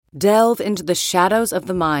Delve into the shadows of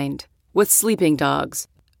the mind with Sleeping Dogs,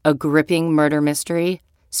 a gripping murder mystery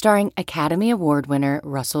starring Academy Award winner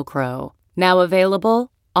Russell Crowe. Now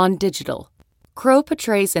available on digital. Crowe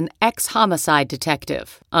portrays an ex-homicide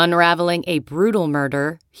detective unraveling a brutal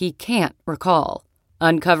murder he can't recall.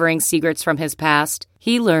 Uncovering secrets from his past,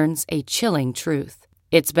 he learns a chilling truth.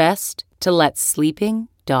 It's best to let sleeping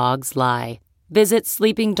dogs lie. Visit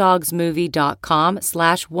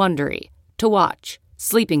sleepingdogsmovie.com/Wondery to watch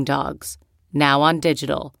Sleeping Dogs, now on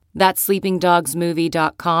digital. That's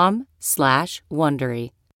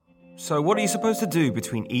sleepingdogsmovie.com/Wondery. So what are you supposed to do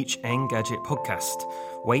between each Engadget podcast?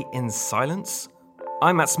 Wait in silence?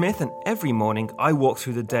 I'm Matt Smith, and every morning I walk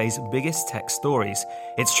through the day's biggest tech stories.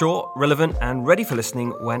 It's short, relevant, and ready for listening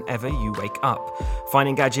whenever you wake up. Find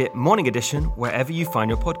Engadget Morning Edition wherever you find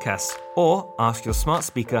your podcasts, or ask your smart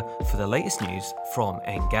speaker for the latest news from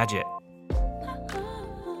Engadget.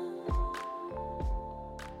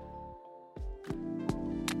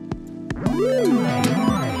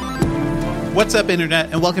 What's up,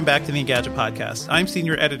 Internet, and welcome back to the Engadget Podcast. I'm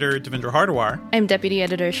Senior Editor Devendra Hardawar. I'm Deputy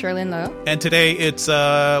Editor Sherlyn Lowe. And today it's,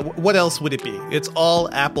 what else would it be? It's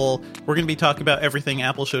all Apple. We're going to be talking about everything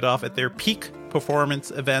Apple showed off at their peak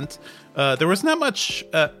performance event. There was not much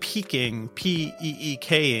peaking,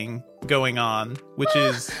 P-E-E-K-ing going on, which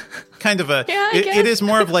is kind of a... it is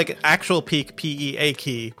more of like actual peak,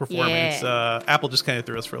 P-E-A-K performance. Yeah. Apple just kind of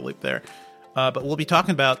threw us for a loop there. But we'll be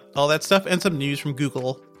talking about all that stuff and some news from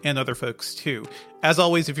Google and other folks too. As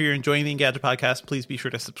always, if you're enjoying the Engadget Podcast, please be sure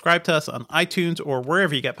to subscribe to us on iTunes or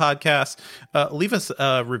wherever you get podcasts. Leave us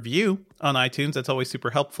a review on iTunes. That's always super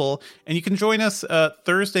helpful. And you can join us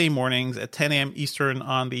Thursday mornings at 10 a.m. Eastern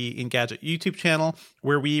on the Engadget YouTube channel,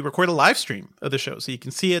 where we record a live stream of the show. So you can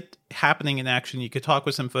see it happening in action. You could talk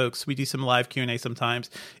with some folks. We do some live Q&A sometimes.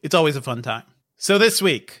 It's always a fun time. So this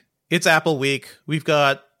week, it's Apple Week. We've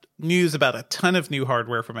got news about a ton of new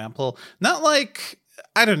hardware from Apple. Not like...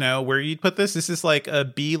 I don't know where you'd put this. This is like a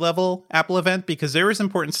B-level Apple event because there is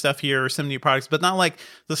important stuff here, some new products, but not like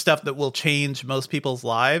the stuff that will change most people's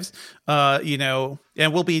lives. And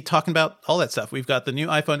we'll be talking about all that stuff. We've got the new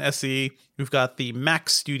iPhone SE, we've got the Mac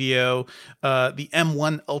Studio, the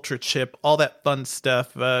M1 Ultra chip, all that fun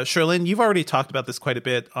stuff. Sherlyn, you've already talked about this quite a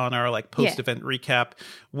bit on our like post-event recap.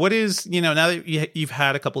 What is, now that you've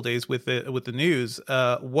had a couple days with the news,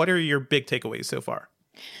 what are your big takeaways so far?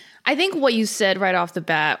 I think what you said right off the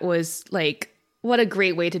bat was like, what a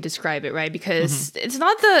great way to describe it, right? Because it's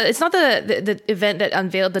not the event that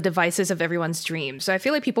unveiled the devices of everyone's dreams. So I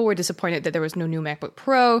feel like people were disappointed that there was no new MacBook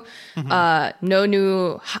Pro, no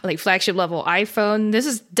new like flagship level iPhone. This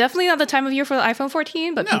is definitely not the time of year for the iPhone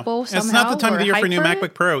 14, but people somehow it's not the time of the year for new it.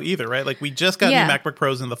 MacBook Pro either, right? Like we just got new MacBook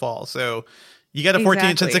Pros in the fall, so you got a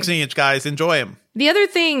 14-inch and 16-inch, guys. Enjoy them. The other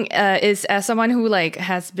thing is, as someone who like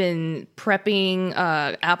has been prepping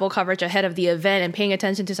Apple coverage ahead of the event and paying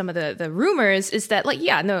attention to some of the rumors, is that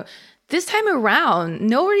this time around,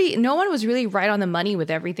 no one was really right on the money with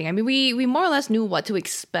everything. I mean, we more or less knew what to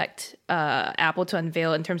expect Apple to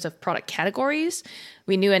unveil in terms of product categories.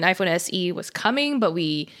 We knew an iPhone SE was coming, but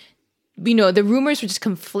we know the rumors were just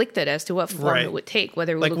conflicted as to what form it would take,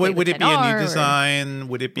 whether it would like look would like it be a new design?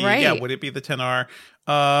 Would it be would it be the 10R?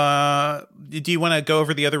 Do you want to go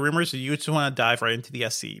over the other rumors, or do you just want to dive right into the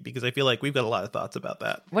SE? Because I feel like we've got a lot of thoughts about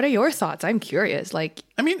that. What are your thoughts? I'm curious. I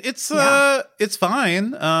mean, it's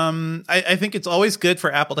fine. I think it's always good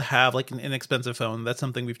for Apple to have like an inexpensive phone. That's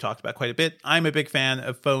something we've talked about quite a bit. I'm a big fan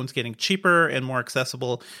of phones getting cheaper and more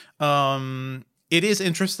accessible. It is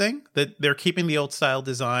interesting that they're keeping the old style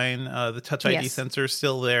design. The Touch ID sensor is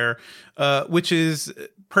still there, which is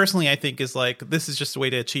personally, I think, is like, this is just a way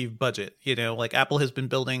to achieve budget. Like Apple has been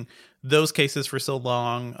building those cases for so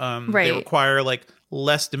long. They require like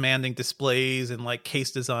less demanding displays and like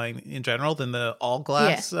case design in general than the all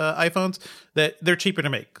glass iPhones, that they're cheaper to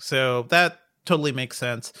make. So that totally makes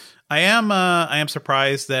sense. I am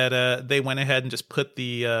surprised that they went ahead and just put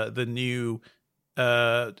the new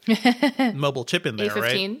mobile chip in there, A15.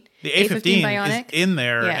 right? The A15 Bionic is in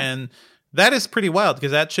there, and that is pretty wild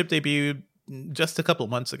because that chip debuted just a couple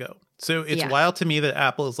months ago. So it's wild to me that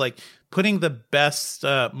Apple is like putting the best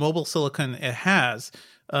mobile silicon it has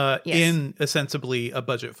in ostensibly a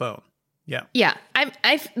budget phone. Yeah.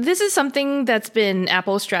 This is something that's been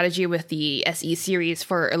Apple's strategy with the SE series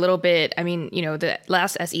for a little bit. I mean, the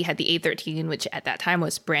last SE had the A13, which at that time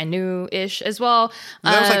was brand new-ish as well.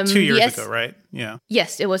 That was like 2 years ago, right? Yeah.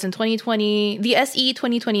 Yes, it was in 2020. The SE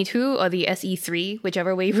 2022 or the SE3,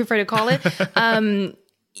 whichever way you prefer to call it.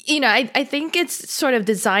 I think it's sort of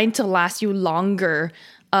designed to last you longer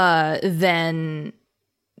than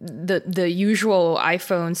the usual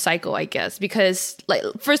iPhone cycle, I guess, because like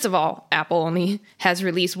first of all, Apple only has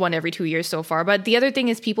released one every 2 years so far. But the other thing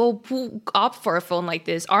is people who opt for a phone like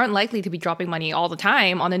this aren't likely to be dropping money all the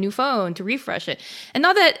time on a new phone to refresh it. And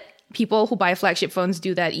not that people who buy flagship phones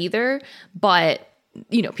do that either, but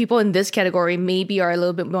people in this category maybe are a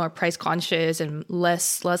little bit more price conscious and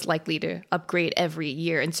less likely to upgrade every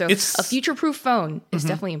year. And so a future-proof phone is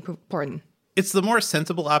definitely important. It's the more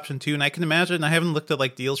sensible option too, and I can imagine, I haven't looked at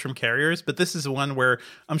like deals from carriers, but this is one where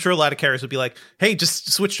I'm sure a lot of carriers would be like, hey,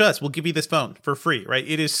 just switch to us, we'll give you this phone for free, right?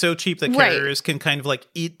 It is so cheap that carriers can kind of like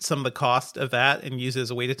eat some of the cost of that and use it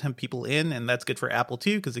as a way to tempt people in, and that's good for Apple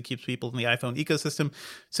too, because it keeps people in the iPhone ecosystem.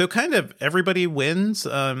 So kind of everybody wins.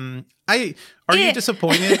 Are you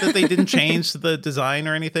disappointed that they didn't change the design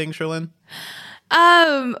or anything, Cherlynn?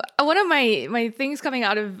 One of my things coming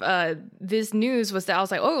out of this news was that I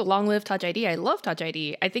was like, oh, long live Touch ID. I love Touch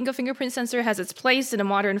ID. I think a fingerprint sensor has its place in a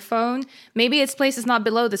modern phone. Maybe its place is not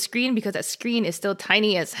below the screen because that screen is still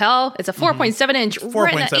tiny as hell. It's a 4.7 inch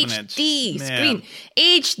Retina HD screen.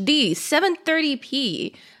 HD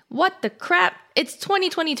 720p. What the crap? It's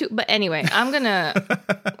 2022. But anyway, I'm gonna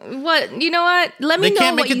you know what? Let me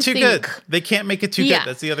know what you think. Good. They can't make it too good.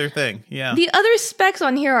 That's the other thing. Yeah. The other specs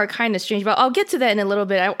on here are kind of strange, but I'll get to that in a little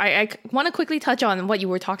bit. I want to quickly touch on what you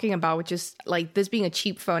were talking about, which is like this being a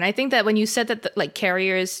cheap phone. I think that when you said that like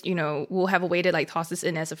carriers, will have a way to like toss this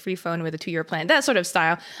in as a free phone with a 2-year plan, that sort of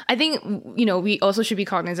style. I think we also should be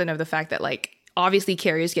cognizant of the fact that like obviously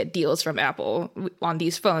carriers get deals from Apple on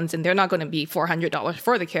these phones, and they're not going to be $400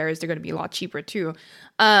 for the carriers. They're going to be a lot cheaper too.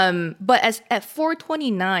 But at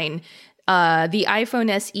 $429, the iPhone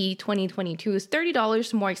SE 2022 is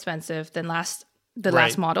 $30 more expensive than the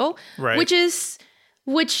last model,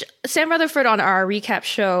 which Sam Rutherford on our recap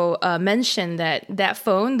show mentioned that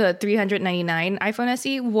phone, the $399 iPhone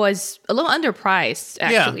SE, was a little underpriced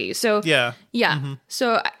actually. Yeah. So yeah. Mm-hmm.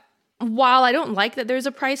 So while I don't like that there's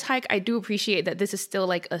a price hike, I do appreciate that this is still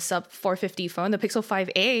like a sub $450 phone. The Pixel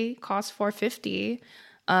 5a costs $450.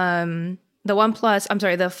 The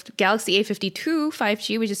Galaxy A52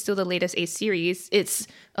 5G, which is still the latest A series, it's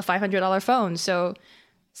a $500 phone. So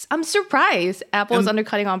I'm surprised Apple is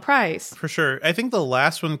undercutting on price. For sure. I think the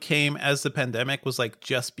last one came as the pandemic was like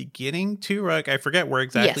just beginning to, like, I forget where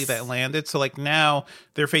exactly that landed. So like now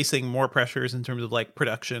they're facing more pressures in terms of like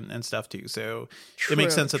production and stuff too. So it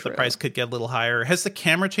makes sense that the price could get a little higher. Has the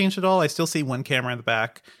camera changed at all? I still see one camera in the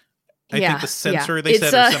back. I think the sensor they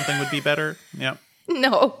said or something would be better. Yeah.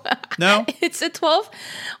 No. It's a 12.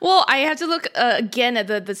 Well, I have to look again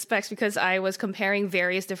at the specs because I was comparing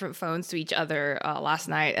various different phones to each other last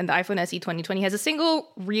night. And the iPhone SE 2020 has a single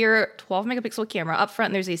rear 12 megapixel camera. Up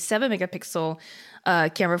front, there's a 7 megapixel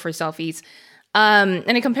camera for selfies. And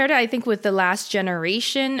I compared it, I think, with the last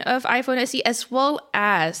generation of iPhone SE as well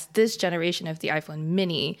as this generation of the iPhone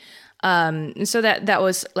mini. So that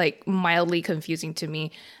was like mildly confusing to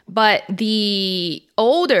me. But the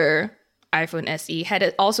older iPhone SE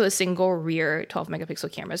had also a single rear 12 megapixel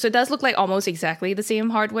camera. So it does look like almost exactly the same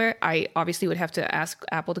hardware. I obviously would have to ask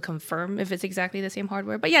Apple to confirm if it's exactly the same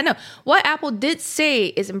hardware. But yeah, no, what Apple did say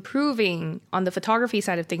is improving on the photography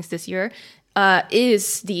side of things this year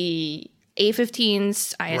is the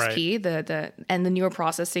A15's ISP, and the newer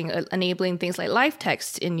processing, enabling things like live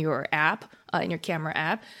text in your app, in your camera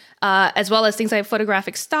app, as well as things like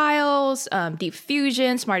photographic styles, Deep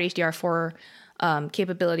Fusion, Smart HDR4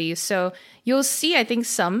 capabilities. So you'll see, I think,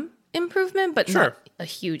 some improvement, but not a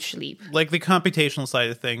huge leap. Like the computational side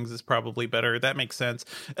of things is probably better. That makes sense.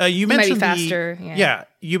 You mentioned might be faster.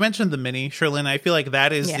 You mentioned the Mini, Cherlynn. I feel like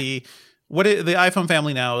that is the iPhone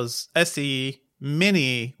family now is SE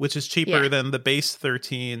Mini, which is cheaper than the base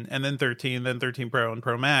 13, and then 13, then 13 Pro and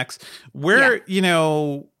Pro Max. Where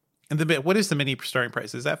what is the Mini starting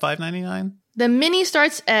price? Is that $599? The Mini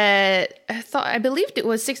starts at, I believed it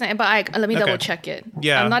was $699, but let me double check it.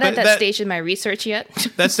 Yeah, I'm not at that stage in my research yet.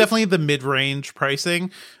 That's definitely the mid-range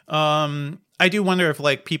pricing. I do wonder if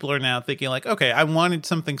like people are now thinking like, okay, I wanted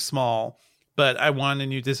something small, but I want a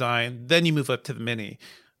new design. Then you move up to the Mini.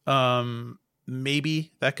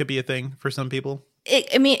 Maybe that could be a thing for some people.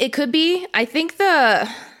 It could be. I think so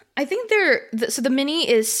the Mini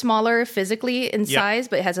is smaller physically in size,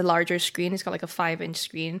 but it has a larger screen. It's got like a 5-inch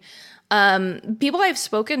screen. People I've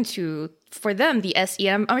spoken to, for them, the SE,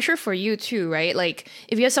 and I'm sure for you too, right? Like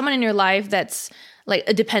if you have someone in your life that's like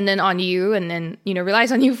a dependent on you and then,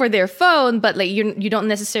 relies on you for their phone, but like you don't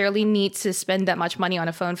necessarily need to spend that much money on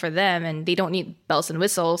a phone for them and they don't need bells and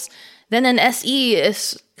whistles, then an SE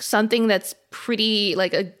is something that's pretty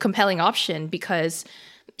like a compelling option because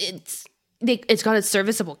it's got a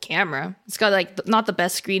serviceable camera. It's got like not the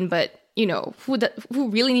best screen, but who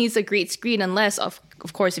really needs a great screen, unless of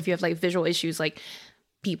course if you have like visual issues, like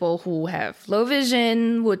people who have low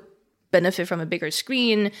vision would benefit from a bigger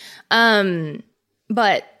screen.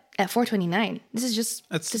 But at $429, this is just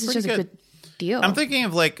a good deal. I'm thinking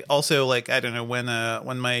of like also like I don't know when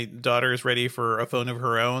my daughter is ready for a phone of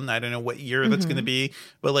her own. I don't know what year that's going to be,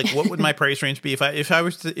 but like what would my price range be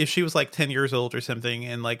if she was like 10 years old or something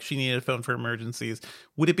and like she needed a phone for emergencies?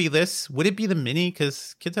 Would it be this? Would it be the mini?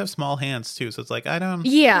 Because kids have small hands too, so it's like I don't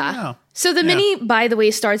know. So the mini, by the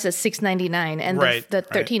way, starts at $699, and the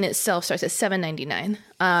 13 itself starts at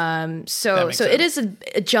 $799. So it is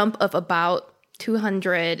a jump of about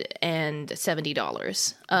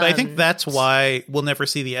 $270. But I think that's why we'll never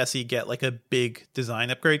see the SE get like a big design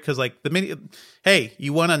upgrade, because like the mini, hey,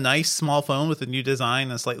 you want a nice small phone with a new design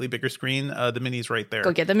and a slightly bigger screen, the mini's right there.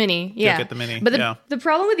 Go get the mini. Go get the mini. But the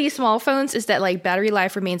problem with these small phones is that like battery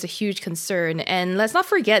life remains a huge concern. And let's not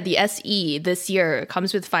forget the SE this year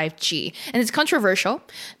comes with 5G. And it's controversial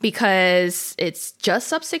because it's just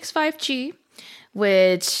sub-6 5G,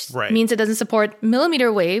 which means it doesn't support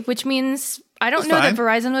millimeter wave, which means I don't know that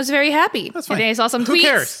Verizon was very happy. That's fine. Today I saw some tweets. Who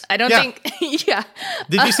cares? I don't think.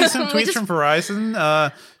 Did you see some tweets from Verizon?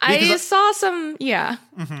 I saw some. Yeah,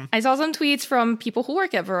 I saw some tweets from people who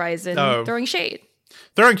work at Verizon throwing shade.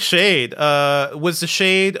 Throwing shade. Was the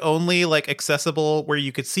shade only like accessible where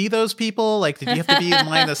you could see those people? Like, did you have to be in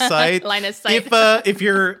line of sight? Line of sight. If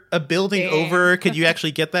you're a building over, could you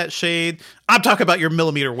actually get that shade? I'm talking about your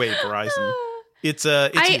millimeter wave, Verizon. It's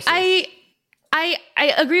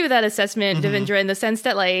I agree with that assessment, Devendra, in the sense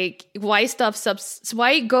that like why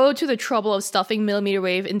go to the trouble of stuffing millimeter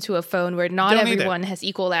wave into a phone where not everyone has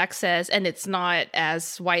equal access and it's not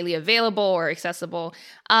as widely available or accessible.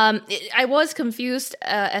 I was confused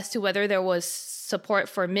as to whether there was support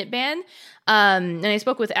for mid-band. And I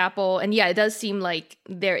spoke with Apple, and yeah, it does seem like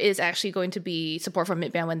there is actually going to be support for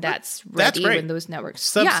mid-band when that's ready, when those networks.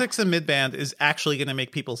 Sub-6 and mid-band is actually going to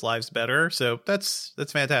make people's lives better, so that's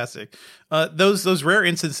fantastic. Those rare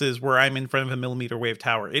instances where I'm in front of a millimeter wave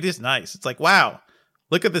tower, it is nice. It's like, wow,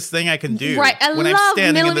 look at this thing I can do when I'm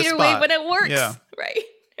standing in this spot. Wave when it works. Yeah. Right.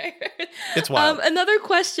 It's wild. Another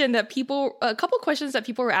question that a couple questions that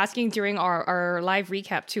people were asking during our live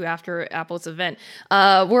recap too after Apple's event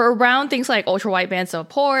were around things like ultra wideband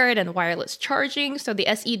support and wireless charging. So the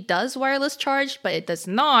SE does wireless charge, but it does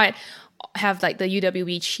not have like the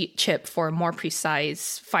UWB chip for more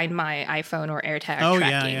precise Find My iPhone or AirTag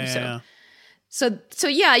tracking. So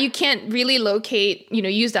yeah, you can't really locate,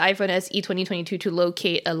 use the iPhone SE 2022 to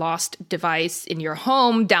locate a lost device in your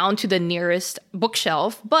home down to the nearest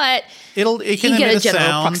bookshelf, but it can get a general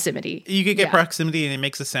sound. Proximity. You could get proximity and it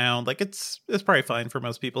makes a sound. Like it's probably fine for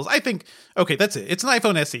most people. I think, okay, that's it. It's an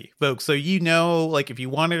iPhone SE, folks. So like if you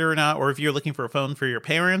want it or not, or if you're looking for a phone for your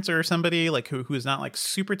parents or somebody like who's not like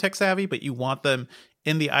super tech savvy, but you want them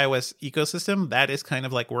in the iOS ecosystem, that is kind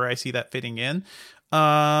of like where I see that fitting in.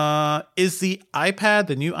 Is the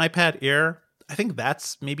new iPad Air, I think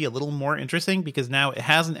that's maybe a little more interesting because now it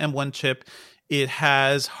has an M1 chip. It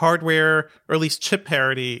has hardware, or at least chip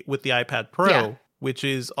parity with the iPad Pro, which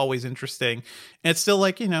is always interesting. And it's still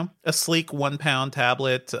like, a sleek 1 pound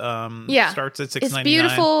tablet. Starts at $699. It's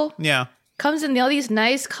beautiful. Yeah. Comes in all these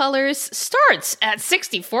nice colors, starts at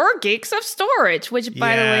 64 gigs of storage, which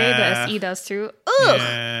by the way, the SE does too.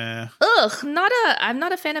 I'm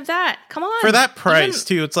not a fan of that. Come on. For that price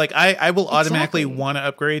too, it's like I will automatically want to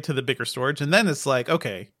upgrade to the bigger storage, and then it's like,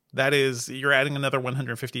 okay, you're adding another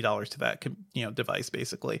 $150 to that device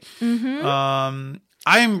basically. I'm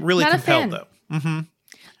really compelled though.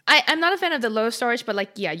 I'm not a fan of the low storage, but like,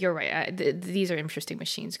 yeah, you're right. These are interesting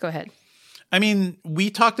machines. Go ahead. I mean, we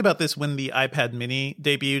talked about this when the iPad Mini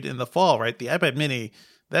debuted in the fall, right? The iPad Mini,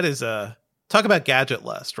 that is talk about gadget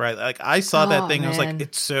lust, right? Like I saw that thing, I was like,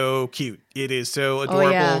 it's so cute. It is so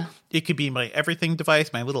adorable. It could be my everything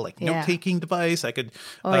device, my little note-taking device. I could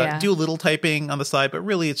do a little typing on the side, but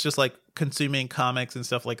really it's just like consuming comics and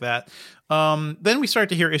stuff like that. Then we start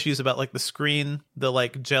to hear issues about like the screen, the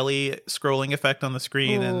like jelly scrolling effect on the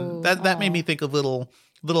screen. And that made me think a little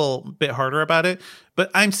bit harder about it,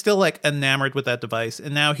 but I'm still like enamored with that device.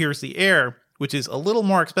 And now here's the Air, which is a little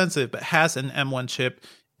more expensive, but has an M1 chip.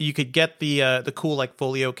 You could get the cool like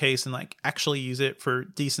folio case and like actually use it for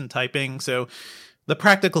decent typing. So the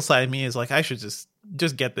practical side of me is like, I should just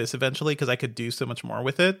get this eventually because I could do so much more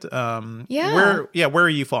with it. Where are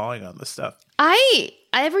you falling on this stuff?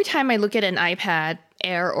 Every time I look at an iPad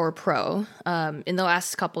Air or Pro in the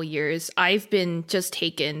last couple years, I've been just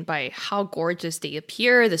taken by how gorgeous they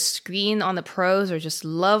appear. The screen on the Pros are just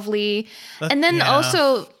lovely. And then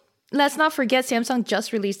also let's not forget Samsung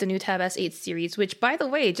just released the new Tab S8 series, which, by the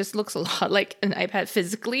way, just looks a lot like an iPad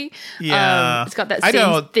physically. Yeah. It's got that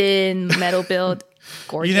same thin metal build.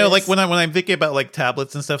 Gorgeous. You know, like when I'm thinking about like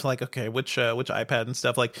tablets and stuff, like, okay, which iPad and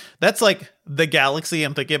stuff, like that's like the Galaxy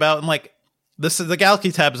I'm thinking about, and like the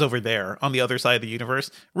Galaxy Tab is over there on the other side of the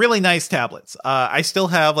universe. Really nice tablets. I still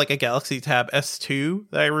have like a Galaxy Tab S2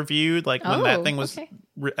 that I reviewed like when that thing was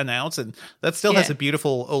announced, and that still has a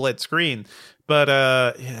beautiful OLED screen. But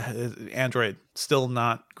Android still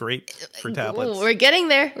not great for tablets. We're getting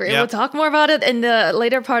there. We'll talk more about it in the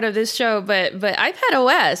later part of this show. But iPad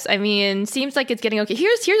OS, I mean, seems like it's getting okay.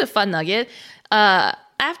 Here's a fun nugget.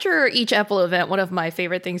 After each Apple event, one of my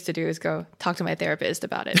favorite things to do is go talk to my therapist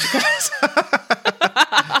about it.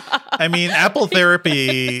 I mean, Apple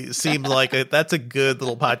Therapy seems like that's a good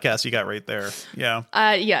little podcast you got right there. Yeah.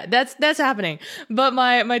 Yeah, that's happening. But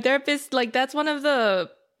my therapist, like, that's one of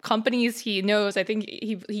the companies he knows. I think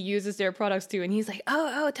he uses their products too, and he's like,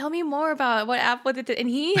 oh, tell me more about what Apple did. And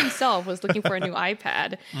he himself was looking for a new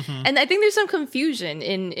iPad, and I think there's some confusion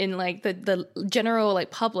in like the general like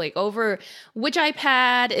public over which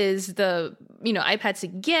iPad is the iPad to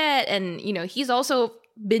get, and he's also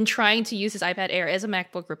been trying to use his iPad Air as a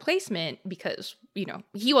MacBook replacement because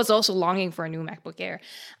he was also longing for a new MacBook Air,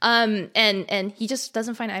 and he just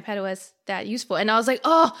doesn't find iPad OS that useful. And I was like,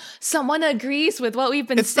 oh, someone agrees with what we've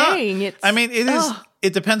been saying.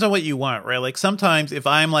 It depends on what you want, right? Like sometimes if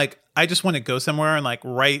I'm like, I just want to go somewhere and like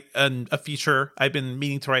write a feature I've been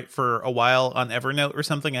meaning to write for a while on Evernote or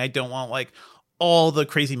something, I don't want like all the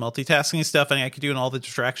crazy multitasking stuff and I could do and all the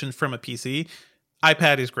distractions from a PC.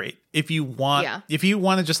 iPad is great. If you want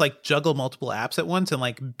to just like juggle multiple apps at once and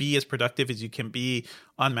like be as productive as you can be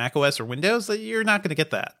on macOS or Windows, you're not going to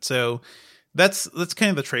get that. So that's kind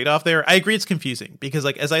of the trade-off there. I agree it's confusing because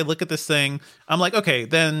like as I look at this thing, I'm like, okay,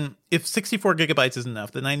 then if 64 gigabytes is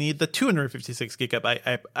enough, then I need the 256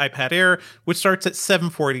 gigabyte iPad Air, which starts at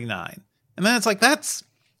 $749. And then it's like that's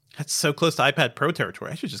so close to iPad Pro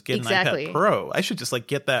territory. I should just get an iPad Pro. I should just like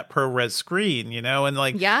get that ProRes screen, and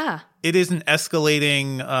like it is an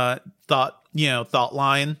escalating thought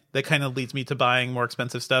line that kind of leads me to buying more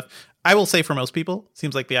expensive stuff. I will say for most people,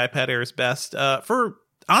 seems like the iPad Air is best. For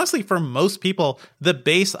most people, the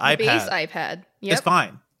base iPad is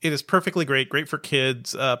fine. It is perfectly great for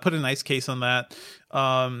kids. Put a nice case on that.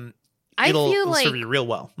 It'll serve you real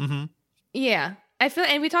well. Mm-hmm. Yeah. I feel,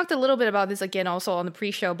 and we talked a little bit about this again also on the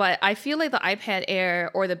pre-show, but I feel like the iPad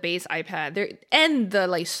Air or the base iPad and the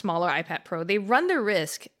like smaller iPad Pro, they run the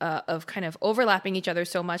risk of kind of overlapping each other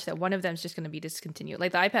so much that one of them is just going to be discontinued.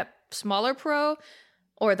 Like the iPad smaller Pro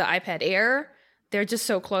or the iPad Air, they're just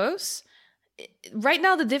so close. Right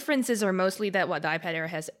now, the differences are mostly that the iPad Air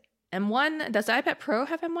has M1. Does the iPad Pro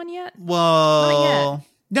have M1 yet? Well, not yet.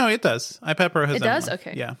 No, it does. iPad Pro has M1. It does?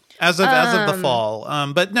 Okay. Yeah. As of the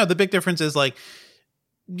fall. But no, the big difference is like,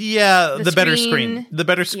 the better screen. The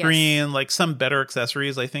better screen, yes. Like some better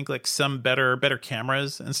accessories, I think like some better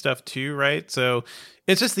cameras and stuff too, right? So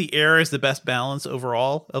it's just the Air is the best balance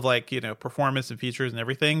overall of like, performance and features and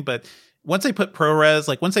everything. But once they put ProRes,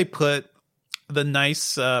 like once they put the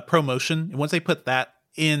nice ProMotion, and once they put that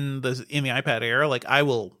in the iPad Air, like I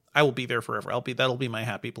will be there forever. That'll be my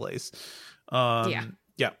happy place. Yeah.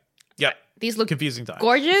 These look confusing times.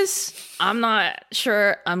 Gorgeous. I'm not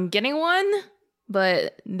sure I'm getting one.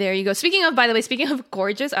 But there you go. Speaking of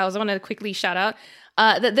gorgeous, I also want to quickly shout out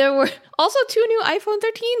that there were also 2 new iPhone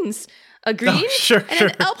 13s. A green and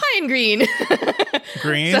an Alpine green.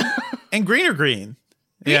 Green? And green or green?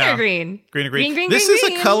 Green or green? Green or green. This is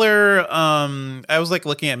a color, I was like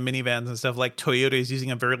looking at minivans and stuff, like Toyota is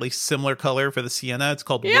using a very similar color for the Sienna. It's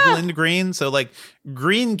called Woodland Green. So like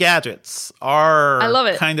green gadgets are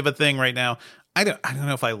kind of a thing right now. I don't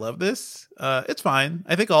know if I love this. It's fine.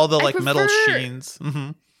 I think all the metal sheens.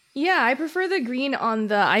 Mm-hmm. Yeah, I prefer the green on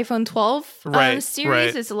the iPhone 12 series.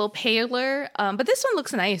 Right. It's a little paler. But this one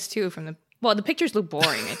looks nice too the pictures look boring,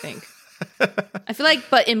 I think. I feel like,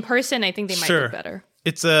 but in person, I think they might look better.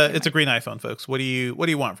 It's a green iPhone, folks. What do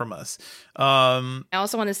you want from us? I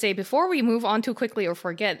also want to say before we move on too quickly or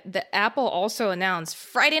forget that Apple also announced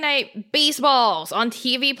Friday Night Baseballs on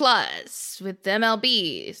TV Plus with the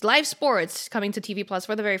MLB live sports coming to TV Plus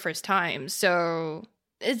for the very first time. So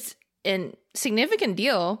it's a significant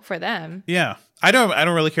deal for them. Yeah, I don't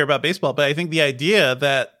really care about baseball, but I think the idea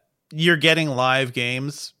that you're getting live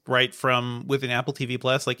games right from within Apple TV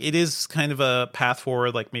Plus, like it is kind of a path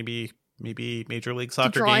forward, like maybe Major League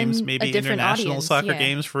Soccer games, maybe international soccer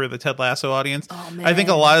games for the Ted Lasso audience. Oh, I think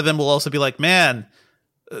a lot of them will also be like, man,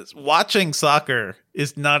 watching soccer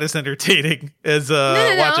is not as entertaining as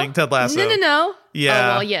watching Ted Lasso. No. Yeah.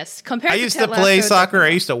 Oh, well, yes. Compared I to used Ted to play Lasso, soccer. I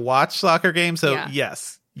definitely. used to watch soccer games. So Yeah.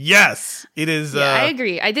 yes, it is. Yeah, I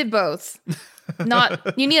agree. I did both.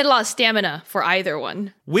 Not you need a lot of stamina for either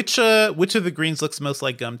one. Which of the greens looks most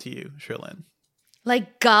like gum to you, Sherlyn?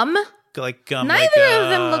 Like gum? Like gum. Neither of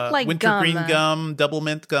them look like wintergreen gum. gum, double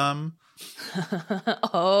mint gum.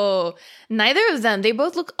 Oh, neither of them. They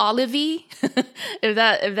both look olivey. if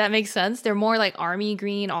that makes sense. They're more like army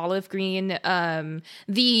green, olive green.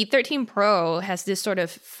 The 13 Pro has this sort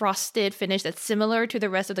of frosted finish that's similar to the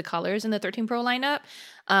rest of the colors in the 13 Pro lineup.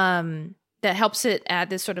 That helps it add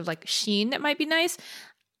this sort of like sheen that might be nice.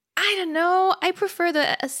 I don't know. I prefer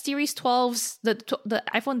the Series 12s. The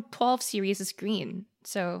iPhone 12 series is green.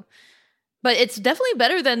 So, but it's definitely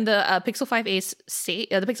better than the Pixel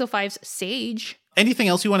 5a the Pixel 5's Sage. Anything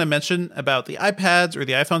else you want to mention about the iPads or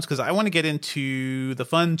the iPhones? Because I want to get into the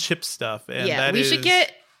fun chip stuff. And Yeah, we should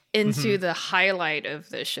get into the highlight of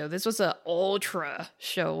the show. This was an Ultra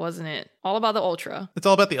show, wasn't it? All about the Ultra. It's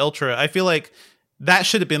all about the Ultra. I feel like that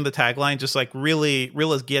should have been the tagline, just like really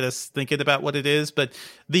get us thinking about what it is. But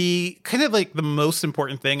the kind of like the most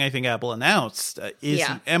important thing I think Apple announced is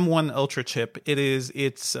the M1 Ultra chip.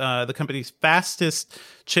 It's the company's fastest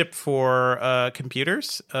chip for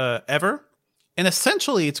computers ever. And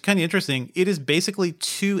essentially, it's kind of interesting. It is basically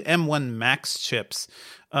two M1 Max chips,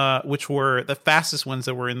 which were the fastest ones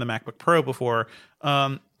that were in the MacBook Pro before.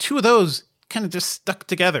 Two of those kind of just stuck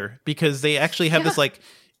together because they actually have this like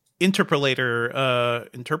interpolator.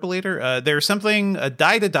 There's something, a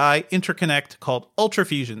die-to-die interconnect called Ultra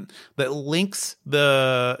Fusion that links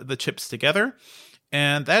the chips together.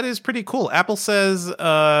 And that is pretty cool. Apple says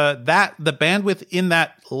that the bandwidth in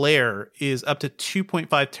that layer is up to 2.5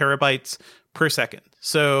 terabytes per second.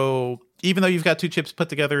 So even though you've got two chips put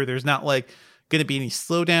together, there's not like going to be any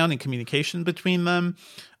slowdown in communication between them.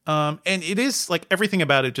 And it is like everything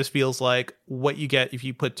about it just feels like what you get if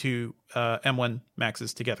you put two M1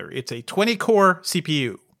 Maxes together. It's a 20-core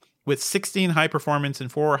CPU with 16 high performance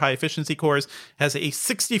and 4 high efficiency cores, has a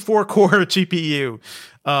 64-core GPU.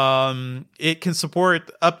 It can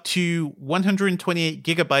support up to 128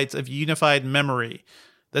 gigabytes of unified memory.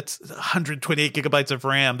 That's 128 gigabytes of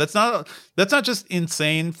RAM. That's not just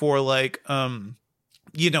insane for like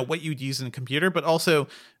what you'd use in a computer, but also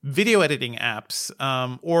video editing apps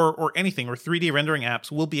or anything, or 3D rendering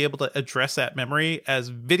apps will be able to address that memory as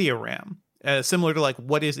video RAM, similar to like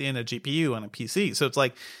what is in a GPU on a PC. So it's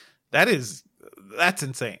like that's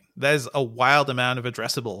insane. That is a wild amount of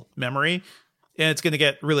addressable memory, and it's going to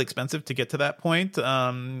get really expensive to get to that point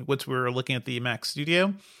once we're looking at the Mac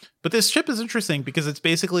Studio. But this chip is interesting because it's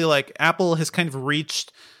basically like Apple has kind of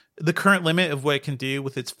reached the current limit of what it can do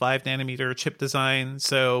with its 5 nanometer chip design.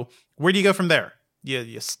 So where do you go from there?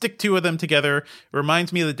 You stick two of them together. It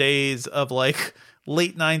reminds me of the days of like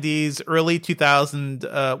late 90s, early 2000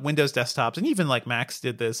 Windows desktops, and even like Macs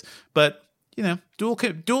did this. But dual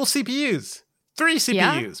CPUs, 3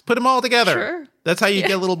 CPUs, put them all together. Sure. That's how you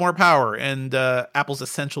get a little more power. And Apple's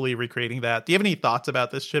essentially recreating that. Do you have any thoughts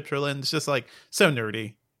about this chip, Sherlyn? It's just like so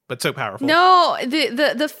nerdy, but so powerful. No,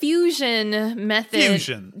 the fusion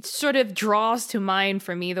method sort of draws to mind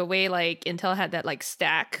for me the way like Intel had that like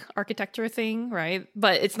stack architecture thing, right?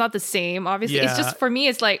 But it's not the same, obviously. Yeah. It's just, for me,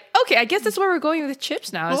 it's like, okay, I guess that's where we're going with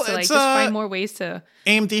chips now. Well, is to like just find more ways to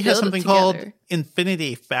AMD has something called together.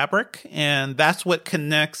 Infinity Fabric, and that's what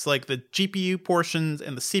connects like the GPU portions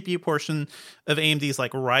and the CPU portion of AMD's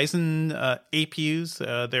like Ryzen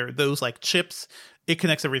APUs. They're those like chips. It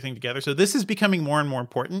connects everything together. So this is becoming more and more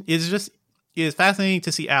important. It is fascinating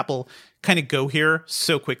to see Apple kind of go here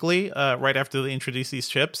so quickly right after they introduce these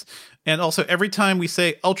chips. And also every time we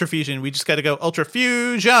say Ultra Fusion, we just got to go Ultra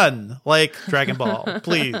Fusion, like Dragon Ball,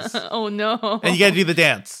 please. Oh no. And you got to do the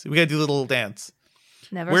dance. We got to do the little dance.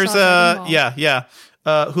 Never Where's saw Dragon Ball.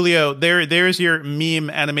 yeah. Julio, there's your meme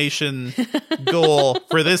animation goal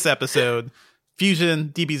for this episode. Fusion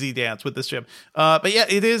DBZ dance with this chip. But yeah,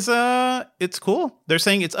 it is it's cool. They're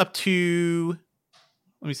saying it's up to,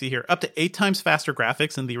 let me see here, up to 8 times faster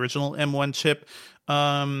graphics than the original M1 chip.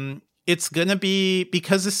 It's gonna be,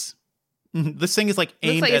 because this thing is like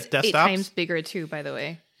aimed Looks like at it's desktops. 8 times bigger too, by the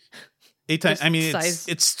way. 8 times. Just I mean, size.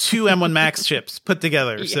 it's 2 M1 Max chips put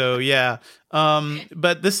together. Yeah. So yeah.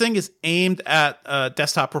 But this thing is aimed at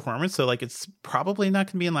desktop performance. So like it's probably not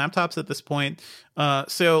going to be in laptops at this point.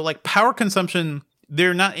 So like power consumption,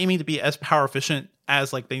 they're not aiming to be as power efficient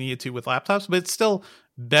as like they needed to with laptops, but it's still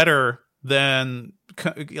better than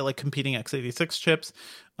like competing x86 chips.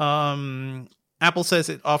 Apple says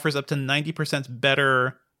it offers up to 90%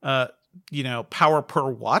 better power per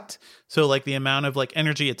watt. So like the amount of like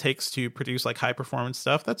energy it takes to produce like high performance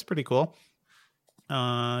stuff. That's pretty cool.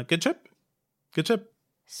 Good chip. Good chip.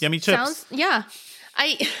 Yummy chips. Yeah.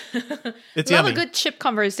 I It's love yummy. a good chip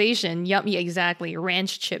conversation. Yummy, exactly.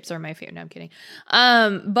 Ranch chips are my favorite. No, I'm kidding.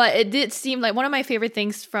 But it did seem like one of my favorite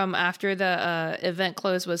things from after the event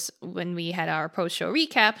closed was when we had our post-show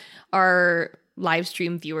recap. Our live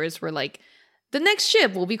stream viewers were like, the next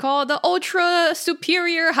ship will be called the Ultra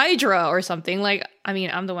Superior Hydra or something. Like, I mean,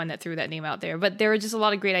 I'm the one that threw that name out there, but there were just a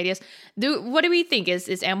lot of great ideas. What do we think?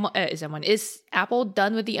 Is Apple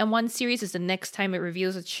done with the M1 series? Is the next time it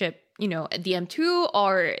reveals a chip, the M2,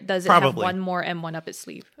 or does it have one more M1 up its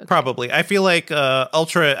sleeve? Okay. Probably. I feel like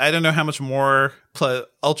Ultra, I don't know how much more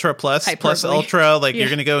Ultra plus Ultra, like you're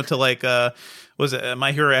going to go into like, was it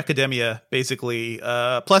My Hero Academia, basically,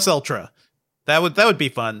 plus Ultra. That would be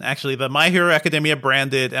fun, actually. The My Hero Academia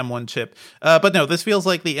branded M1 chip. But no, this feels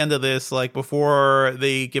like the end of this, like before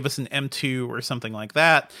they give us an M2 or something like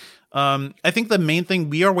that. I think the main thing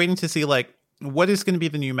we are waiting to see, like, what is going to be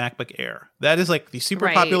the new MacBook Air? That is like the super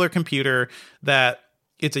popular computer that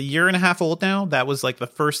it's a year and a half old now. That was like the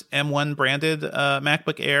first M1 branded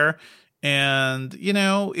MacBook Air. And,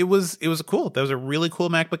 it was cool. That was a really cool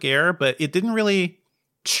MacBook Air, but it didn't really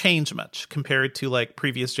change much compared to like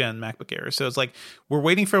previous gen MacBook Air. So it's like we're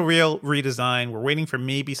waiting for a real redesign. We're waiting for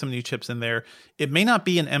maybe some new chips in there. It may not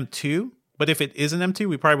be an M2, but if it is an M2,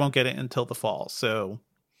 we probably won't get it until the fall. So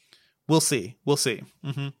we'll see.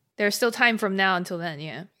 Mm-hmm. There's still time from now until then,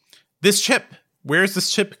 yeah. This chip, where's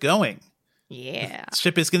this chip going? Yeah. This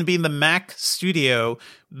chip is going to be in the Mac Studio.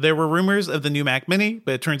 There were rumors of the new Mac Mini,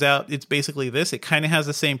 but it turns out it's basically this. It kind of has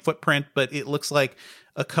the same footprint, but it looks like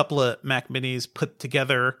a couple of Mac Minis put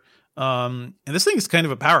together. And this thing is kind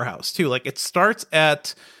of a powerhouse, too. Like, it starts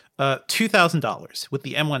at $2,000 with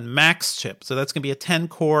the M1 Max chip. So that's going to be a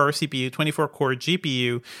 10-core CPU, 24-core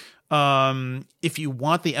GPU. If you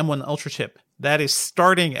want the M1 Ultra chip, that is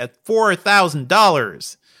starting at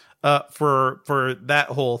 $4,000 for that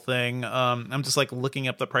whole thing. I'm just like looking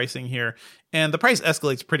up the pricing here, and the price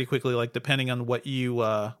escalates pretty quickly, like depending on what you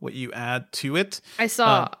add to it. I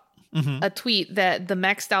saw a tweet that the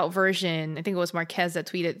maxed out version, I think it was Marquez that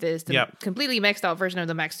tweeted this. The completely maxed out version of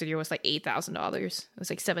the Mac Studio was like $8,000. It was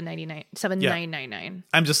like $7,999.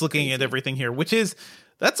 I'm just looking at everything here,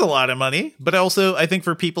 that's a lot of money. But also, I think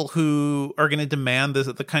for people who are going to demand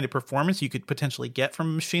the kind of performance you could potentially get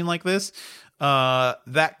from a machine like this,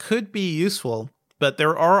 that could be useful. But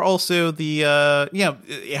there are also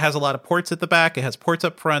it has a lot of ports at the back. It has ports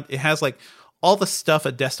up front. It has like all the stuff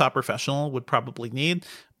a desktop professional would probably need,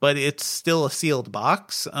 but it's still a sealed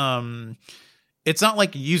box. It's not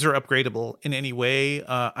like user upgradable in any way.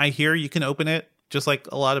 I hear you can open it just like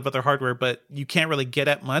a lot of other hardware, but you can't really get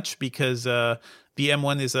at much because the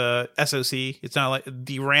M1 is a SoC. It's not like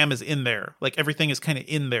the RAM is in there. Like everything is kind of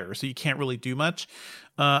in there, so you can't really do much.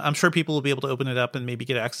 I'm sure people will be able to open it up and maybe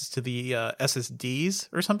get access to the SSDs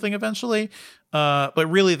or something eventually. But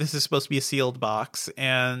really, this is supposed to be a sealed box.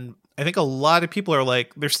 And I think a lot of people are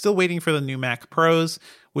like, they're still waiting for the new Mac Pros,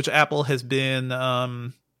 which Apple has been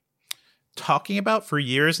talking about for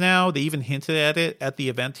years now. They even hinted at it at the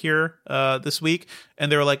event here this week.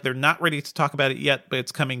 And they're like, they're not ready to talk about it yet, but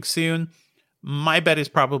it's coming soon. My bet is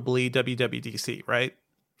probably WWDC, right?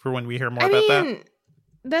 For when we hear more about that.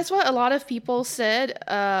 That's what a lot of people said.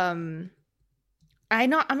 I'm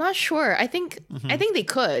not sure. I think they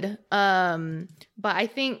could. But I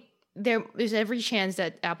think there's every chance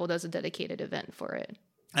that Apple does a dedicated event for it.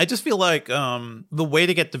 I just feel like the way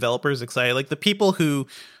to get developers excited, like the people who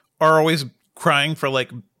are always crying for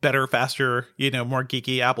like better, faster, more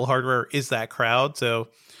geeky Apple hardware is that crowd. So,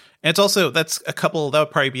 and it's also, that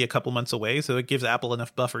would probably be a couple months away. So it gives Apple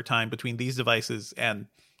enough buffer time between these devices and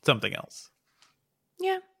something else.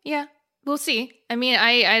 Yeah. We'll see. I mean,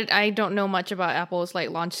 I don't know much about Apple's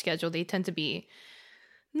like launch schedule. They tend to be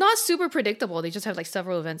not super predictable. They just have like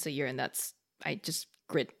several events a year, and I just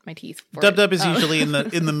grit my teeth for Dub is usually in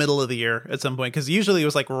the middle of the year at some point, because usually it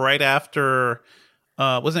was like right after,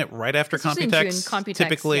 wasn't it right after Computex?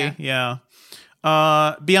 Typically, yeah.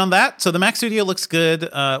 Beyond that, so the Mac Studio looks good.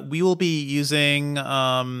 We will be using,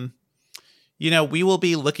 we will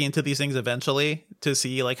be looking into these things eventually to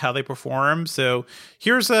see like how they perform. So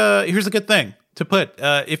here's a good thing to put.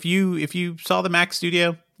 If you saw the Mac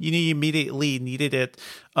Studio, you immediately needed it.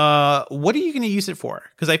 What are you going to use it for?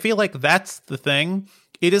 Because I feel like that's the thing.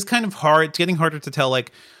 It is kind of hard. It's getting harder to tell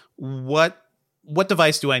like what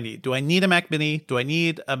device do I need? Do I need a Mac Mini? Do I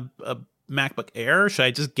need a MacBook Air? Should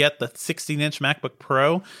I just get the 16-inch MacBook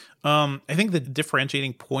Pro? I think the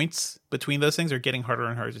differentiating points between those things are getting harder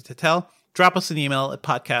and harder to tell. Drop us an email at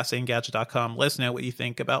podcast@engadget.com. Let us know what you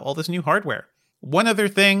think about all this new hardware. One other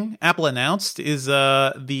thing Apple announced is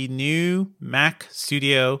the new Mac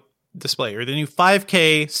Studio display, or the new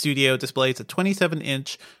 5K Studio display. It's a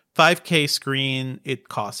 27-inch 5K screen. It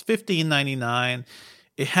costs $15.99.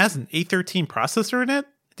 It has an A13 processor in it.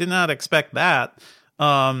 Did not expect that.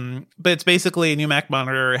 But it's basically a new Mac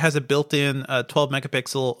monitor. It has a built-in 12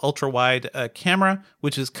 megapixel ultra-wide camera,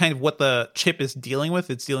 which is kind of what the chip is dealing with.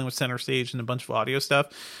 It's dealing with center stage and a bunch of audio stuff.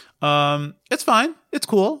 It's fine. It's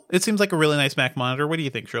cool. It seems like a really nice Mac monitor. What do you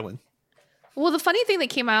think, Sherlyn? Well, the funny thing that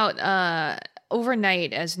came out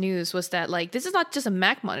overnight as news was that, like, this is not just a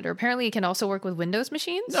Mac monitor. Apparently, it can also work with Windows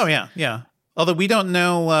machines. Oh, yeah. Although we don't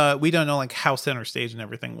know like how center stage and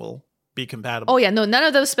everything will be compatible. Oh yeah, no, none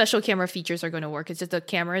of those special camera features are going to work. It's just the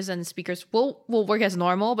cameras and speakers will work as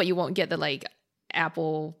normal, but you won't get the like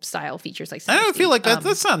Apple style features like. I don't feel like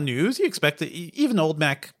that's not news. You expect that even old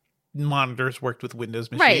Mac monitors worked with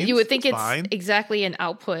Windows machines, right? You would think it's fine. Exactly an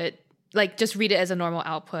output. Like, just read it as a normal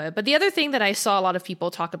output. But the other thing that I saw a lot of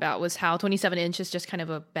people talk about was how 27 inch is just kind of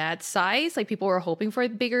a bad size. Like, people were hoping for a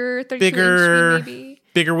bigger 32-inch screen, maybe.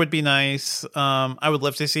 Bigger would be nice. I would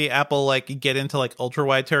love to see Apple like get into like ultra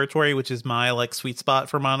wide territory, which is my like sweet spot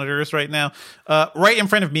for monitors right now. Right in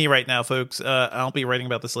front of me right now, folks. I'll be writing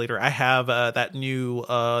about this later. I have that new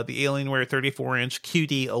the Alienware 34-inch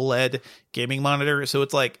QD OLED gaming monitor. So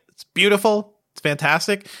it's like, it's beautiful. It's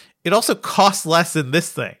fantastic. It also costs less than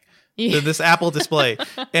this thing. Than this Apple display.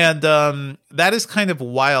 And that is kind of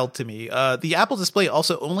wild to me. The Apple display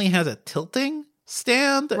also only has a tilting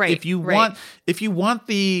stand. Right. If you want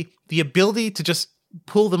the ability to just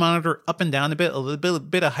pull the monitor up and down a little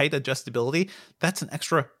bit of height adjustability, that's an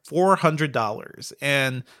extra $400.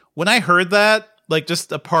 And when I heard that, like,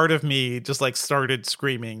 just a part of me just like started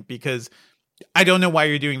screaming, because I don't know why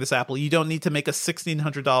you're doing this, Apple. You don't need to make a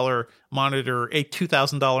 $1,600 monitor, a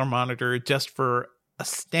 $2,000 monitor just for a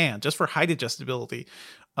stand, just for height adjustability.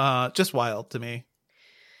 Just wild to me.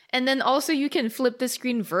 And then also you can flip the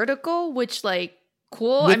screen vertical, which, like,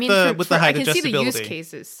 cool. With I mean, the height I can see the use adjustability.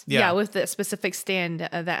 cases. Yeah. With the specific stand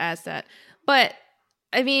that adds that. But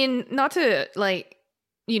I mean, not to like,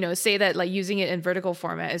 say that like using it in vertical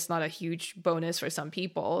format is not a huge bonus for some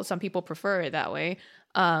people. Some people prefer it that way.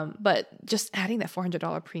 But just adding that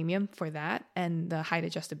 $400 premium for that and the height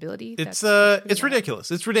adjustability, it's ridiculous.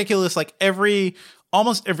 It's ridiculous. Like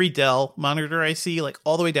almost every Dell monitor I see, like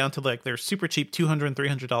all the way down to like their super cheap $200 and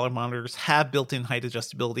 $300 monitors, have built-in height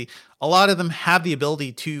adjustability. A lot of them have the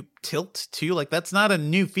ability to tilt too. Like, that's not a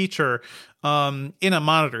new feature in a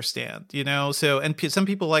monitor stand, So, and some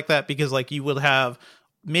people like that because like you would have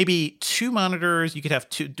maybe two monitors, you could have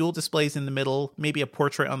two dual displays in the middle, maybe a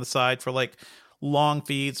portrait on the side for like long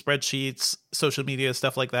feeds, spreadsheets, social media,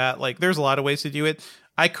 stuff like that. Like, there's a lot of ways to do it.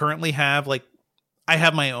 I currently have I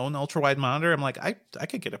have my own ultra wide monitor. I'm like, I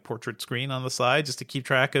could get a portrait screen on the side just to keep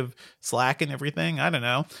track of Slack and everything. I don't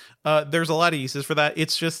know. There's a lot of uses for that.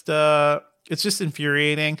 It's just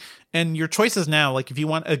infuriating. And your choices now, like if you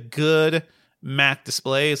want a good Mac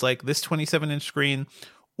display, is like this 27-inch screen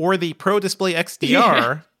or the Pro Display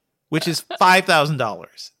XDR, which is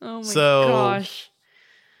 $5,000. Oh my gosh.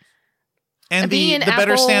 And the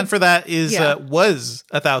better stand for that is was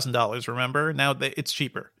 $1,000. Remember, now it's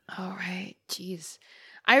cheaper. All right, jeez.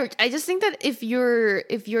 I just think that if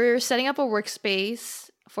you're setting up a workspace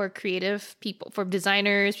for creative people, for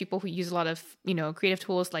designers, people who use a lot of creative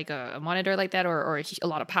tools like a monitor like that or a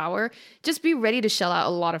lot of power, just be ready to shell out a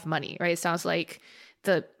lot of money, right? It sounds like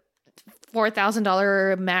the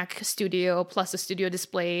 $4,000 Mac Studio plus a Studio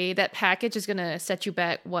display, that package is gonna set you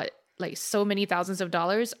back like so many thousands of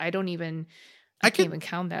dollars. I can't even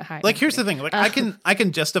count that high. Like, here's the thing. Like, I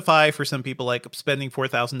can justify for some people like spending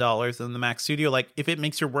 $4,000 in the Mac Studio. Like, if it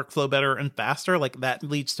makes your workflow better and faster, like that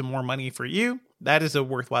leads to more money for you. That is a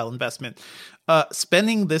worthwhile investment.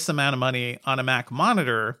 Spending this amount of money on a Mac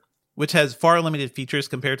monitor, which has far limited features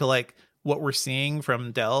compared to like what we're seeing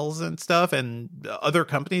from Dell's and stuff and other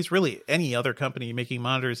companies, really any other company making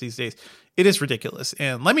monitors these days, it is ridiculous.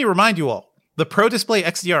 And let me remind you all, the Pro Display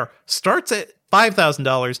XDR starts at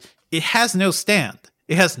 $5,000. It has no stand.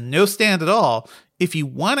 It has no stand at all. If you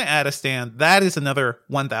want to add a stand, that is another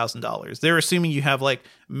 $1,000. They're assuming you have like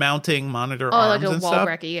mounting monitor arms like a and wall stuff,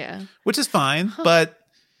 bracket, yeah, which is fine. But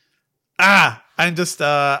I'm just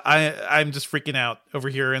freaking out over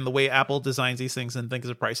here in the way Apple designs these things and thinks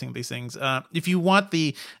of pricing these things. If you want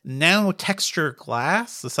the nano texture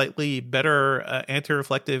glass, the slightly better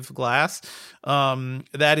anti-reflective glass,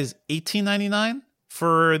 that is $18.99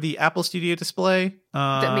 for the Apple Studio display.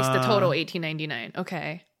 That makes the total $18.99.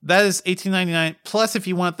 Okay, that is $18.99. Plus, if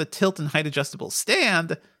you want the tilt and height adjustable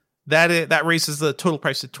stand, that raises the total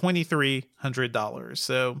price to $2,300.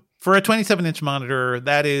 So For a 27-inch monitor,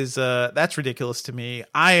 that's ridiculous to me.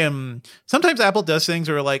 Sometimes Apple does things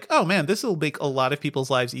where like, oh man, this will make a lot of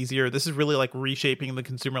people's lives easier. This is really like reshaping the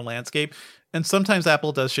consumer landscape. And sometimes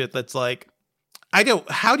Apple does shit that's like,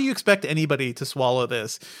 how do you expect anybody to swallow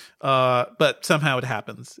this? But somehow it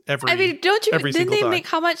happens didn't they make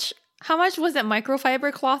how much was that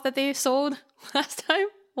microfiber cloth that they sold last time?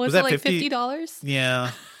 Was it like $50?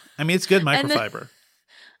 Yeah. I mean, it's good microfiber.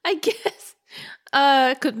 I guess.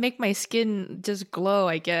 Could make my skin just glow,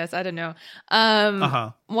 I guess. I don't know.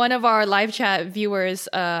 One of our live chat viewers,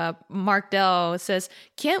 Mark Dell, says,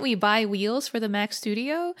 can't we buy wheels for the Mac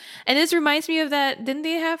Studio? And this reminds me of that. Didn't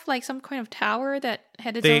they have like some kind of tower that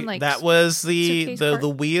had its own like that was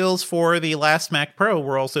the wheels for the last Mac Pro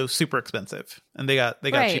were also super expensive, and they got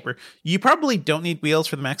cheaper. You probably don't need wheels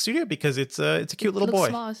for the Mac Studio because it's a cute little boy.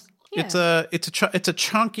 Yeah. It's a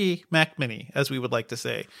chunky Mac Mini, as we would like to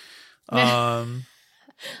say. Honky.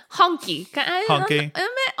 Honky.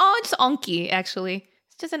 It's onky, actually.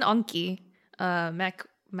 It's just an onky. Mac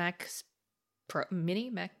Pro Mini?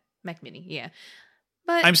 Mac Mini, yeah.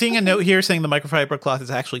 But I'm seeing a note here saying the microfiber cloth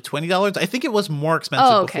is actually $20. I think it was more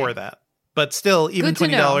expensive before that. But still, even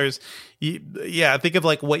 $20, think of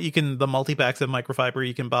like what the multi-packs of microfiber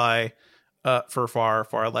you can buy for far,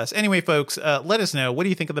 far less. Anyway, folks, let us know. What do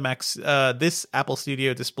you think of the Mac's this Apple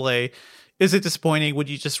Studio display? Is it disappointing? Would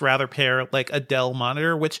you just rather pair like a Dell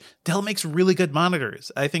monitor, which Dell makes really good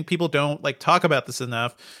monitors? I think people don't like talk about this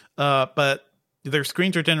enough, but their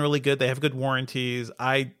screens are generally good. They have good warranties.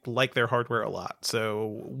 I like their hardware a lot.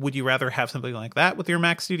 So would you rather have something like that with your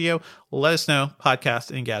Mac Studio? Let us know.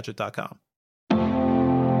 Podcast@engadget.com.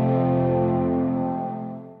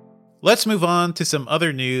 Let's move on to some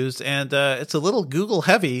other news, and it's a little Google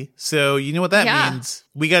heavy. So you know what that means.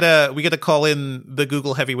 We gotta call in the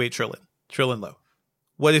Google heavyweight Trillin Low.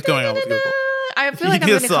 What is going on with Google? I feel like I'm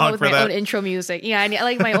going to come up with my own intro music. Yeah, I need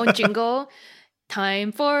like my own jingle.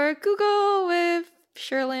 Time for Google with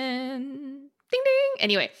Sherlyn. Ding ding.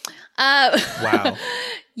 Anyway. Wow.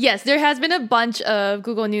 Yes, there has been a bunch of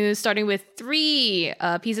Google news, starting with 3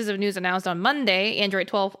 pieces of news announced on Monday. Android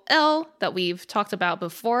 12L that we've talked about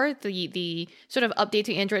before, the sort of update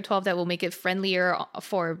to Android 12 that will make it friendlier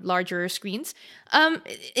for larger screens.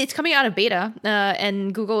 It's coming out of beta,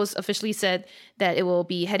 and Google's officially said that it will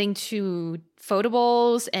be heading to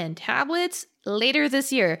foldables and tablets later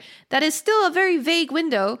this year. That is still a very vague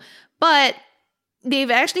window, but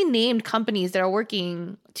they've actually named companies that are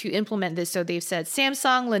working to implement this. So they've said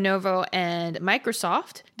Samsung, Lenovo, and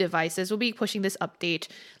Microsoft devices will be pushing this update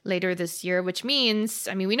later this year, which means,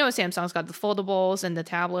 I mean, we know Samsung's got the foldables and the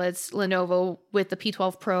tablets, Lenovo with the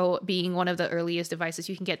P12 Pro being one of the earliest devices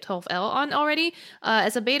you can get 12L on already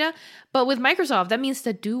as a beta. But with Microsoft, that means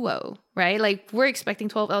the Duo, right? Like we're expecting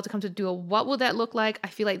 12L to come to Duo. What will that look like? I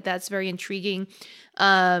feel like that's very intriguing.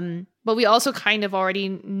 But we also kind of already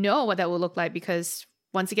know what that will look like because,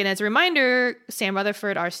 once again, as a reminder, Sam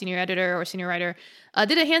Rutherford, our senior editor or senior writer,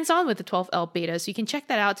 did a hands-on with the 12L beta. So you can check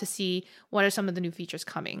that out to see what are some of the new features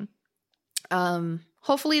coming.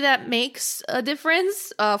 Hopefully that makes a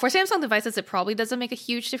difference. For Samsung devices, it probably doesn't make a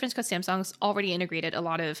huge difference because Samsung's already integrated a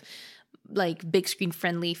lot of like big screen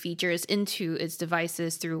friendly features into its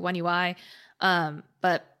devices through One UI.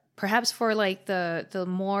 But perhaps for like the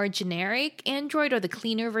more generic Android or the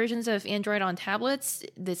cleaner versions of Android on tablets,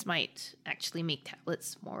 this might actually make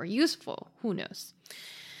tablets more useful. Who knows?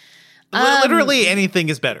 Literally anything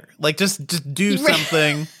is better. Like just do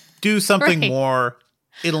something, do something more.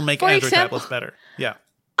 It'll make Android tablets better. Yeah.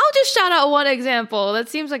 I'll just shout out one example that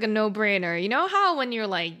seems like a no-brainer. You know how when you're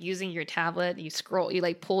like using your tablet, you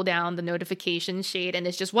like pull down the notification shade and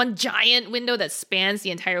it's just one giant window that spans the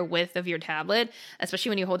entire width of your tablet, especially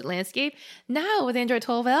when you hold it landscape. Now with Android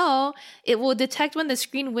 12L, it will detect when the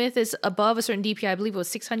screen width is above a certain DPI. I believe it was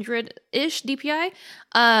 600-ish DPI,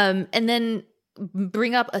 and then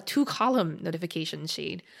bring up a 2-column notification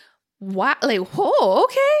shade. Wow, like, whoa,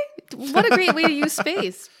 okay. What a great way to use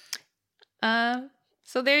space.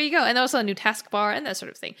 So there you go. And also a new taskbar and that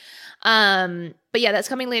sort of thing. But yeah, that's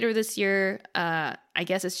coming later this year. I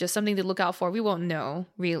guess it's just something to look out for. We won't know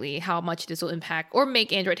really how much this will impact or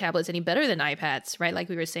make Android tablets any better than iPads, right? Like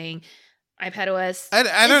we were saying, iPadOS.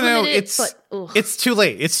 I don't know. It's too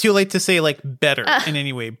late. It's too late to say like better in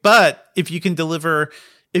any way. But if you could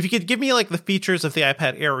give me like the features of the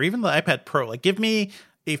iPad Air or even the iPad Pro, like give me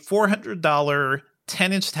a $400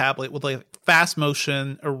 10-inch tablet with like fast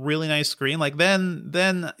motion, a really nice screen, like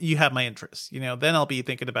then you have my interest, then I'll be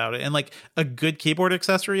thinking about it. And like a good keyboard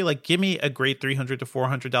accessory, like give me a great $300 to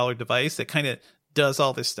 $400 device that kind of does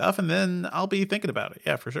all this stuff, and then I'll be thinking about it.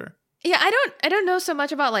 Yeah, for sure. Yeah, I don't know so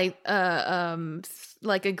much about like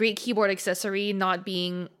a great keyboard accessory not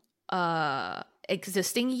being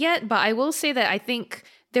existing yet, but I will say that I think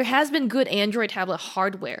there has been good Android tablet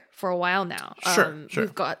hardware for a while now. Sure.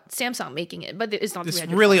 We've got Samsung making it, but it's not. It's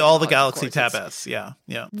really all the $300, Galaxy Tab S. Yeah.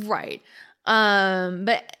 Right.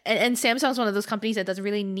 But and Samsung's one of those companies that doesn't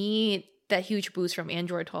really need that huge boost from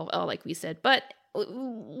Android 12L, like we said. But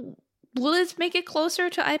will it make it closer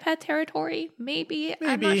to iPad territory? Maybe.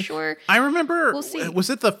 I'm not sure. I remember, we'll see. Was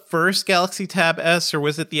it the first Galaxy Tab S or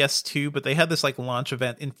was it the S2? But they had this like launch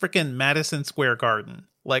event in freaking Madison Square Garden.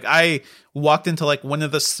 Like I walked into like one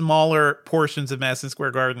of the smaller portions of Madison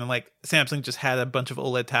Square Garden and like Samsung just had a bunch of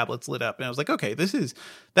OLED tablets lit up. And I was like, okay,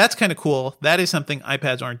 that's kind of cool. That is something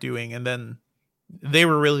iPads aren't doing. And then they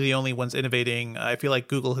were really the only ones innovating. I feel like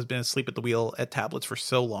Google has been asleep at the wheel at tablets for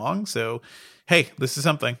so long. So, hey, this is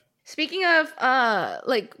something. Speaking of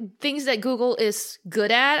like things that Google is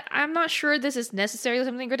good at, I'm not sure this is necessarily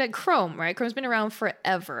something good at. Chrome, right? Chrome's been around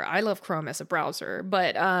forever. I love Chrome as a browser,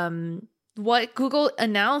 but what Google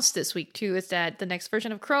announced this week too is that the next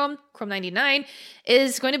version of Chrome 99,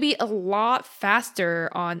 is going to be a lot faster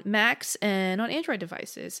on Macs and on Android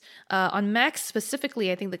devices. On Macs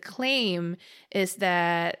specifically, I think the claim is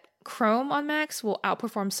that Chrome on Macs will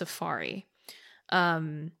outperform Safari,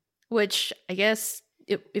 which I guess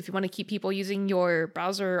if you want to keep people using your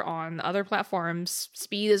browser on other platforms,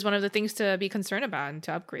 speed is one of the things to be concerned about and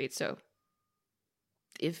to upgrade. So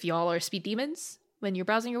if y'all are speed demons when you're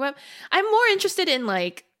browsing your web, I'm more interested in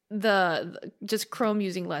like the just Chrome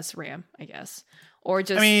using less RAM, I guess, or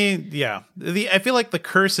just. I mean, yeah, I feel like the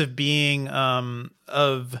curse of being the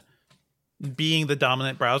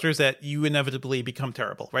dominant browser is that you inevitably become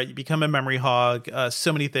terrible, right? You become a memory hog.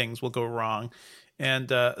 So many things will go wrong. And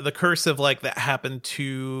the curse of like that happened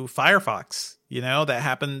to Firefox, that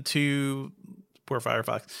happened to poor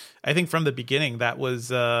Firefox. I think from the beginning that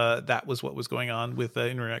was what was going on with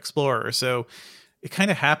Internet Explorer. So it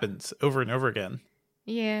kind of happens over and over again.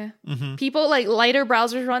 Yeah, people like lighter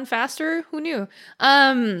browsers run faster. Who knew?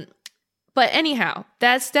 But anyhow,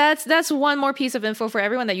 that's one more piece of info for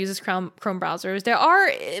everyone that uses Chrome browsers. There are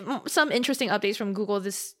some interesting updates from Google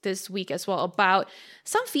this week as well about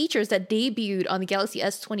some features that debuted on the Galaxy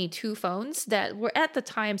S22 phones that were at the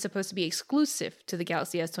time supposed to be exclusive to the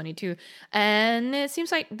Galaxy S22, and it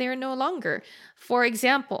seems like they're no longer. For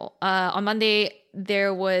example, on Monday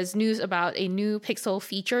there was news about a new Pixel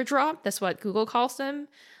feature drop. That's what Google calls them,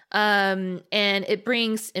 and it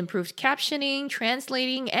brings improved captioning,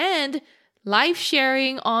 translating, and live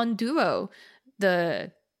sharing on Duo,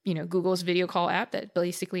 Google's video call app that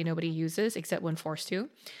basically nobody uses except when forced to.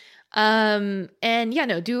 Duo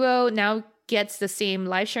now gets the same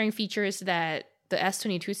live sharing features that the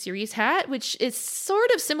S22 series had, which is sort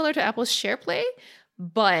of similar to Apple's SharePlay,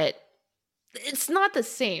 but it's not the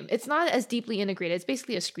same. It's not as deeply integrated. It's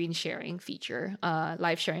basically a screen sharing feature,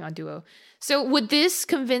 live sharing on Duo. So would this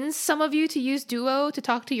convince some of you to use Duo to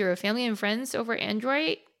talk to your family and friends over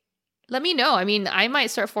Android? Let me know. I mean, I might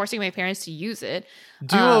start forcing my parents to use it.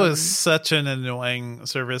 Duo is such an annoying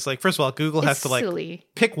service. Like, first of all, Google has to like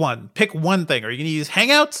pick one thing. Are you going to use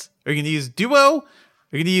Hangouts? Are you going to use Duo? Are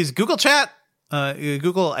you going to use Google Chat?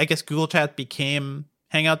 I guess Google Chat became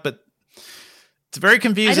Hangout, but it's very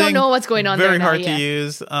confusing. I don't know what's going on. Very there hard now, to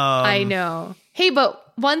use. I know. Hey,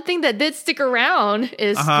 but one thing that did stick around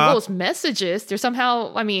is Google's messages. They're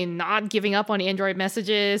somehow, not giving up on Android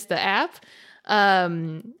messages, the app.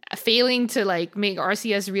 Failing to like make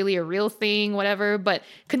RCS really a real thing, whatever, but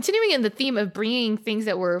continuing in the theme of bringing things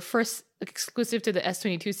that were first exclusive to the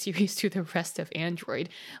S22 series to the rest of Android.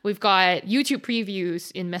 We've got YouTube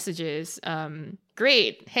previews in messages.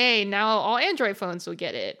 Great. Hey, now all Android phones will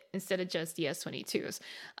get it instead of just the S22s.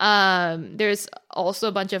 There's also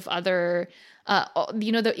a bunch of other,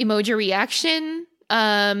 the emoji reaction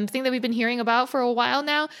thing that we've been hearing about for a while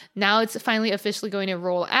now. Now it's finally officially going to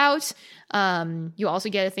roll out. You also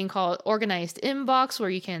get a thing called organized inbox where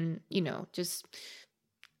you can, just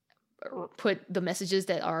put the messages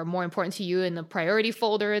that are more important to you in the priority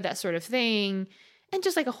folder, that sort of thing. And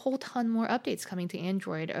just like a whole ton more updates coming to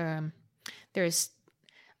Android. You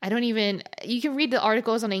can read the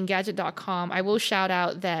articles on Engadget.com. I will shout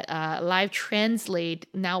out that Live Translate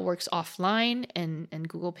now works offline, and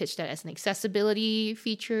Google pitched that as an accessibility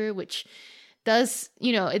feature, which does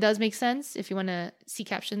make sense if you want to see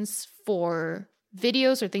captions for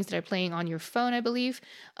videos or things that are playing on your phone, I believe.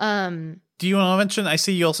 Do you want to mention? I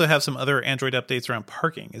see you also have some other Android updates around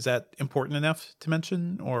parking. Is that important enough to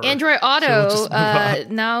mention? Or Android Auto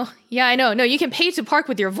now? Yeah, I know. No, you can pay to park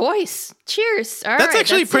with your voice. Cheers! All that's right,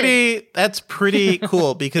 actually that's pretty. it. That's pretty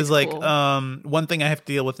cool because like cool. one thing I have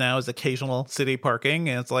to deal with now is occasional city parking,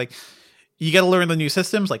 and it's like you got to learn the new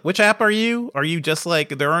systems. Like, which app are you? Are you just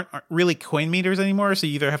like there aren't really coin meters anymore, so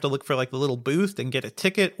you either have to look for like the little booth and get a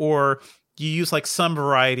ticket, or you use like some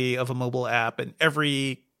variety of a mobile app, and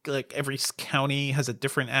every county has a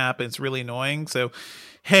different app, and it's really annoying. So,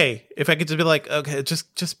 hey, if I could just be like, okay,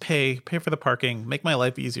 just pay for the parking, make my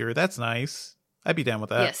life easier. That's nice. I'd be down with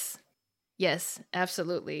that. Yes,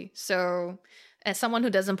 absolutely. So, as someone who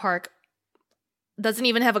doesn't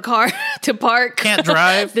even have a car to park, Can't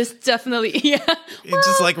drive. this definitely, yeah. It's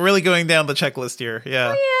just like really going down the checklist here.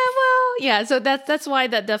 Yeah. Yeah. So that's why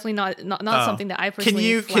that definitely not something that I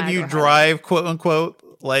personally Can you drive, quote unquote,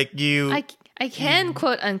 like you? I can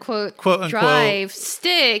quote unquote Quote, unquote. drive.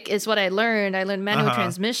 Stick is what I learned. I learned manual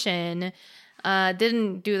transmission.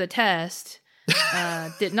 Didn't do the test.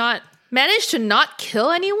 Did not manage to not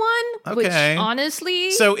kill anyone. Okay. Which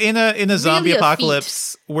honestly, So in a zombie really a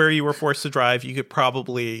apocalypse where you were forced to drive, you could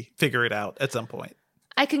probably figure it out at some point.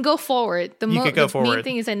 I can go forward. The main forward.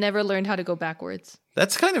 thing is I never learned how to go backwards.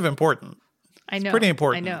 That's kind of important. I know. Pretty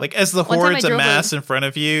important. I know. Like as the One time I hordes drove amass in front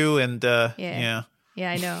of you, and yeah. Yeah,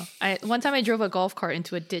 I know. One time I drove a golf cart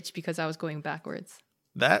into a ditch because I was going backwards.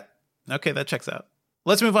 That checks out.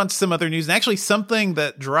 Let's move on to some other news. And actually, something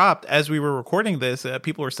that dropped as we were recording this,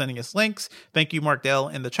 people were sending us links. Thank you, Mark Dell,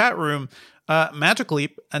 in the chat room. Magic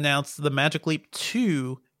Leap announced the Magic Leap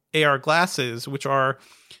 2 AR glasses, which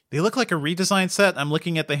they look like a redesigned set. I'm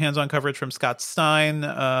looking at the hands-on coverage from Scott Stein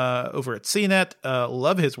over at CNET.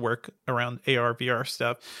 Love his work around AR, VR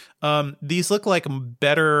stuff. These look like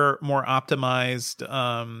better, more optimized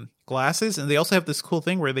glasses. And they also have this cool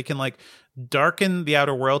thing where they can like darken the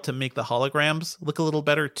outer world to make the holograms look a little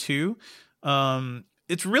better too.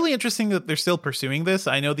 It's really interesting that they're still pursuing this.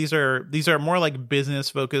 I know these are more like business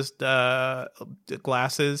focused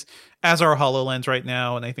glasses, as are HoloLens right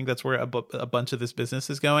now, and I think that's where a bunch of this business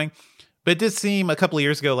is going. But it did seem a couple of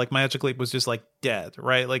years ago like Magic Leap was just like dead,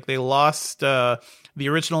 right? Like they lost the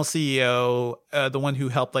original CEO, the one who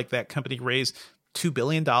helped like that company raise $2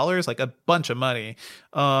 billion, like a bunch of money.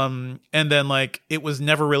 And then like it was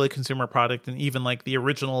never really a consumer product, and even like the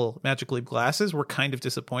original Magic Leap glasses were kind of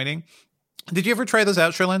disappointing. Did you ever try those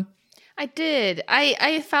out, Sherlyn? I did.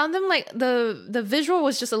 I found them like the visual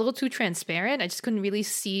was just a little too transparent. I just couldn't really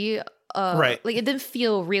see. Right. Like it didn't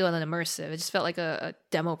feel real and immersive. It just felt like a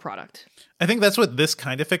demo product. I think that's what this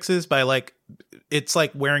kind of fixes by like, it's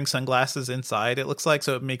like wearing sunglasses inside, it looks like,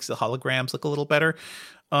 so it makes the holograms look a little better.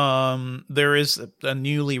 There is a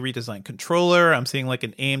newly redesigned controller. I'm seeing like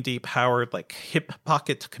an AMD powered like hip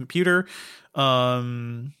pocket computer.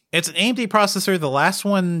 It's an AMD processor. The last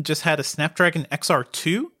one just had a Snapdragon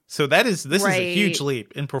XR2. So this is a huge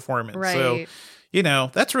leap in performance. Right. So,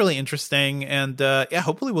 that's really interesting. And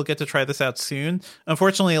hopefully we'll get to try this out soon.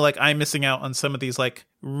 Unfortunately, like I'm missing out on some of these like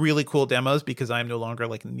really cool demos because I'm no longer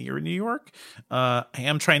like near New York. I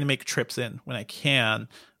am trying to make trips in when I can.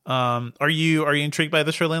 Are you intrigued by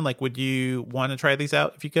this, Sherlyn? Like, would you want to try these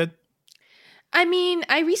out if you could? I mean,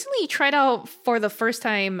 I recently tried out for the first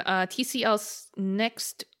time TCL's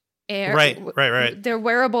Next Air. Right. They're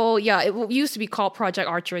wearable. Yeah, it used to be called Project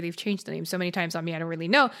Archer. They've changed the name so many times on me, I don't really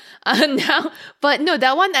know now. But no,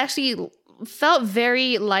 that one actually felt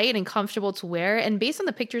very light and comfortable to wear. And based on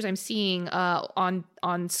the pictures I'm seeing on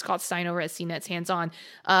Scott Stein over at CNET's hands-on,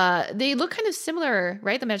 they look kind of similar,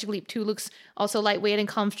 right? The Magic Leap 2 looks also lightweight and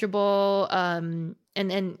comfortable.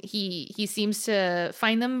 And he seems to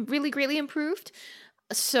find them really greatly improved.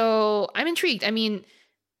 So I'm intrigued. I mean,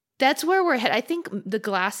 that's where we're headed. I think the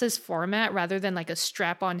glasses format, rather than like a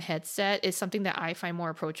strap-on headset, is something that I find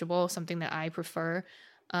more approachable, something that I prefer.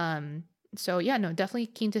 So yeah, no, definitely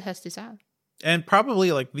keen to test this out. And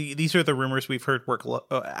probably like these are the rumors we've heard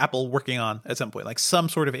Apple working on at some point, like some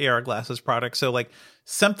sort of AR glasses product. So like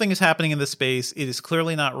something is happening in this space. It is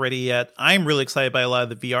clearly not ready yet. I'm really excited by a lot of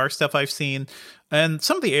the VR stuff I've seen and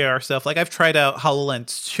some of the AR stuff. Like I've tried out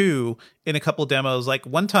HoloLens 2 in a couple demos. Like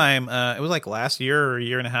one time, it was like last year or a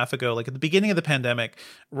year and a half ago, like at the beginning of the pandemic,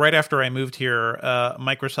 right after I moved here,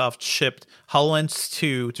 Microsoft shipped HoloLens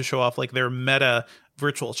 2 to show off like their Meta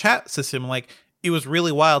virtual chat system. Like it was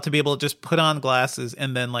really wild to be able to just put on glasses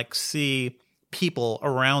and then like see people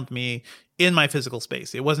around me in my physical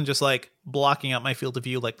space. It wasn't just like blocking out my field of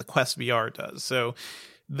view like the Quest VR does. So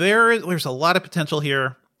there's a lot of potential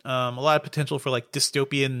here. A lot of potential for like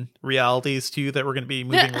dystopian realities too that we're going to be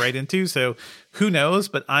moving right into. So who knows?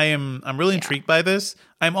 But I'm really intrigued by this.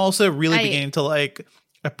 I'm also really beginning to like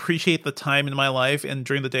appreciate the time in my life and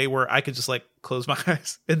during the day where I could just like close my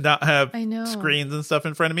eyes and not have screens and stuff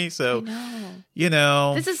in front of me. So,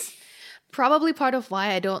 this is probably part of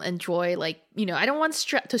why I don't enjoy like, I don't want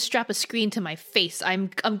to strap a screen to my face. I'm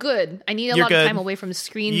good. I need a lot of time away from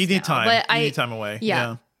screens. You need time. But you need time away.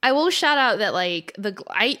 Yeah. I will shout out that like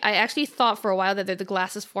I actually thought for a while that the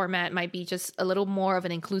glasses format might be just a little more of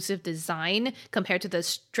an inclusive design compared to the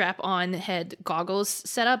strap-on head goggles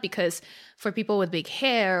setup, because for people with big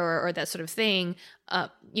hair or that sort of thing, a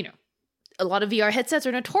lot of VR headsets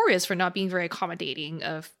are notorious for not being very accommodating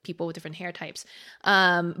of people with different hair types.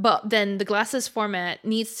 But then the glasses format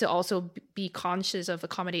needs to also be conscious of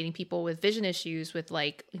accommodating people with vision issues, with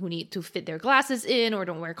like who need to fit their glasses in or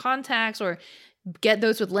don't wear contacts, or get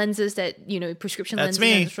those with lenses that, prescription lenses. That's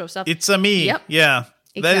me. And sort of stuff. It's a me. Yep. Yeah.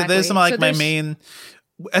 Exactly. That is my main,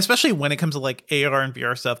 especially when it comes to like AR and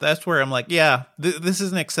VR stuff. That's where I'm like, this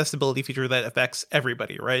is an accessibility feature that affects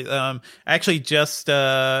everybody, right? Actually just,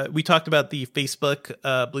 we talked about the Facebook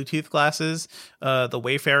Bluetooth glasses, the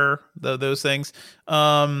Wayfarer, those things.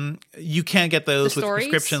 You can't get those with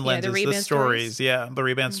prescription lenses. The stories. Yeah, the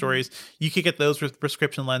Ray-Ban stories. You can get those with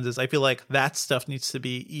prescription lenses. I feel like that stuff needs to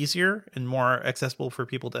be easier and more accessible for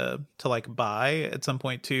people to like buy at some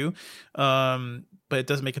point too. But it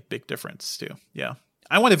does make a big difference too. Yeah.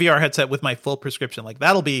 I want a VR headset with my full prescription. Like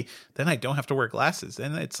then I don't have to wear glasses.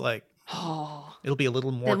 And it's like, it'll be a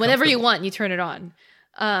little more. And whenever you want, you turn it on.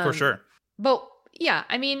 For sure. But yeah,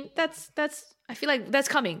 I mean, that's, I feel like that's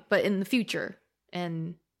coming, but in the future,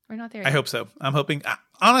 and we're not there yet. I hope so. I'm hoping,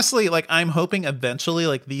 honestly, like I'm hoping eventually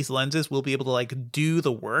like these lenses will be able to like do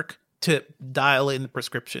the work to dial in the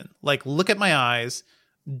prescription. Like look at my eyes.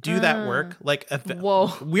 Do that work. Like,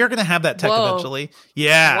 we are going to have that tech eventually.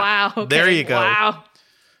 Yeah. Wow. Okay. There you go. Wow.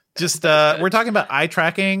 Just, we're talking about eye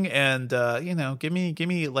tracking and, give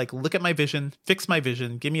me like, look at my vision, fix my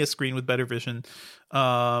vision, give me a screen with better vision.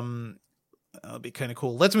 That'll be kind of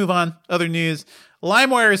cool. Let's move on. Other news.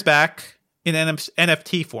 LimeWire is back in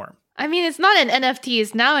NFT form. I mean, it's not an NFT.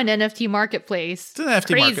 It's now an NFT marketplace. It's an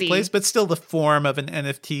NFT marketplace, but still the form of an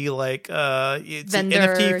NFT, like it's an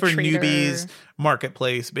NFT for trader. Newbies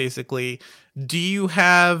marketplace, basically. Do you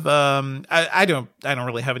have? I don't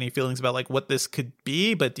really have any feelings about like what this could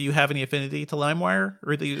be, but do you have any affinity to LimeWire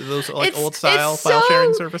or those like old style file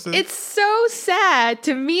sharing services? It's so sad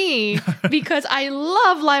to me because I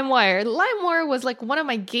love LimeWire. LimeWire was like one of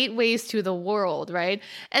my gateways to the world, right?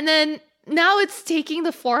 And then now it's taking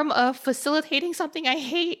the form of facilitating something I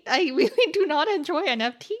hate. I really do not enjoy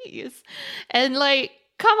NFTs. And like,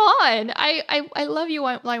 come on. I love you,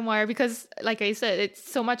 LimeWire, because like I said, it's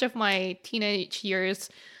so much of my teenage years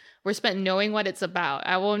were spent knowing what it's about.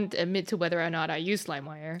 I won't admit to whether or not I use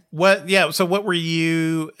LimeWire. So what were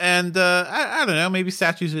you, and I don't know, maybe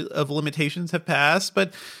statutes of limitations have passed,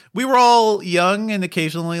 but we were all young and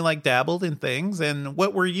occasionally like dabbled in things. And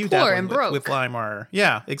what were you dabbling with LimeWire?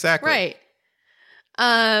 Yeah, exactly. Right.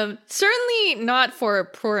 Certainly not for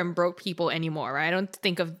poor and broke people anymore, right? I don't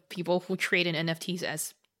think of people who trade in NFTs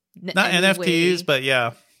as not NFTs, but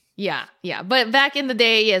yeah. Yeah. But back in the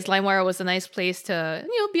day, yes, LimeWire was a nice place to,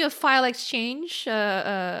 be a file exchange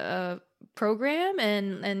program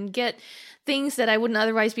and get things that I wouldn't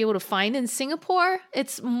otherwise be able to find in Singapore.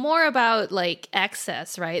 It's more about like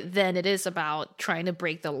access, right, than it is about trying to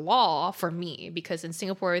break the law for me, because in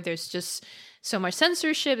Singapore there's just so much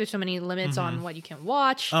censorship. There's so many limits on what you can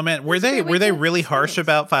watch. Oh man, were they really harsh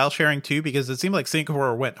about file sharing too? Because it seemed like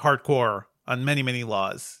Singapore went hardcore on many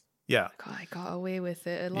laws. Yeah, God, I got away with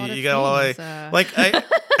it. You got away. Like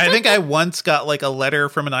I think I once got like a letter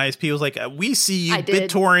from an ISP. It was like, "We see you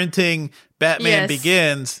BitTorrenting Batman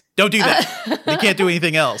Begins. Don't do that. You can't do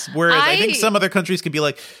anything else." Whereas I think some other countries could be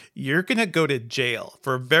like, "You're gonna go to jail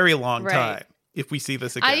for a very long time if we see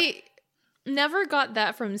this again." I never got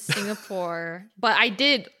that from Singapore, but I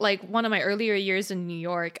did like one of my earlier years in New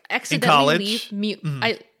York. Accidentally leave mute.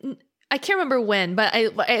 I can't remember when, but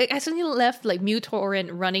I accidentally left like MuTorrent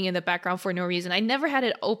running in the background for no reason. I never had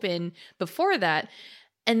it open before that.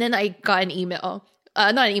 And then I got a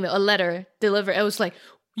letter delivered. It was like,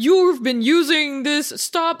 "You've been using this,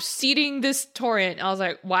 stop seeding this torrent." I was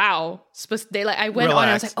like, wow. I went on and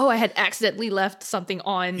I was like, oh, I had accidentally left something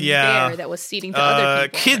on there that was seeding to other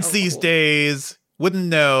people. Kids these days Wouldn't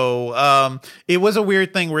know. It was a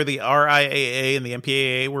weird thing where the RIAA and the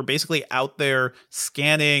MPAA were basically out there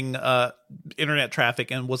scanning internet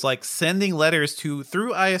traffic and was like sending letters through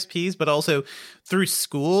ISPs, but also through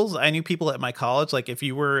schools. I knew people at my college, like if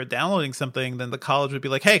you were downloading something, then the college would be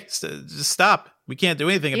like, hey, just stop. We can't do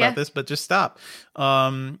anything about this, but just stop.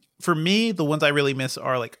 For me, the ones I really miss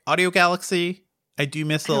are like Audio Galaxy. I do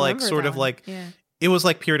miss the like sort of like it was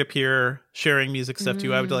like peer-to-peer sharing music stuff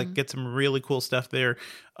too. I would like get some really cool stuff there.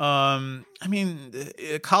 I mean,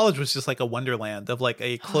 college was just like a wonderland of like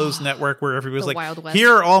a closed network where everybody was like, Wild West.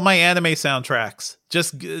 here are all my anime soundtracks.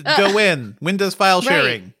 Just go in. Windows file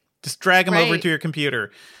sharing. Right. Just drag them over to your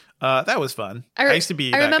computer. That was fun. I used to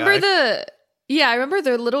be I that remember guy. I remember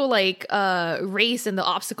the little like race and the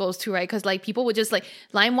obstacles too, right? Because like people would just like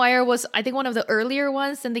LimeWire was I think one of the earlier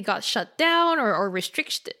ones, then they got shut down or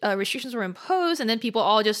restrictions were imposed, and then people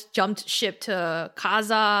all just jumped ship to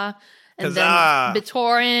Kazaa and then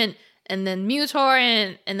BitTorrent and then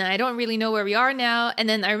MuTorrent, and then I don't really know where we are now. And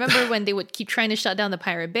then I remember when they would keep trying to shut down the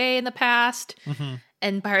Pirate Bay in the past,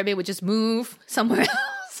 and Pirate Bay would just move somewhere else.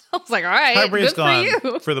 I was like, all right, Pirate Bay is good gone for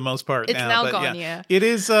you. for the most part. It's now but gone, It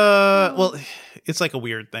is, well, it's like a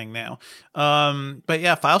weird thing now. But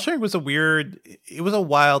yeah, file sharing was it was a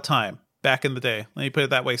wild time back in the day. Let me put it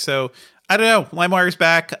that way. So I don't know. LimeWire's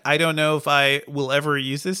back. I don't know if I will ever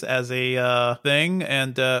use this as a thing.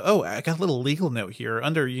 And I got a little legal note here.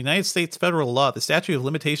 Under United States federal law, the statute of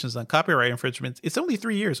limitations on copyright infringements, it's only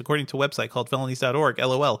 3 years, according to a website called felonies.org.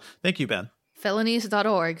 LOL. Thank you, Ben.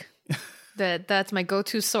 Felonies.org. That's my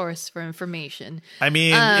go-to source for information. I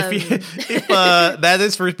mean, if that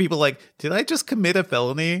is for people like, did I just commit a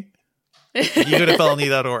felony? You go to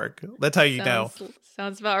felony.org. That's how you know.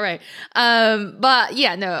 Sounds about right. But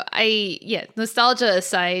yeah, no, nostalgia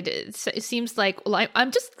aside, it seems like I'm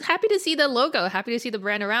just happy to see the logo, happy to see the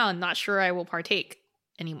brand around. Not sure I will partake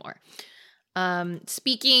anymore.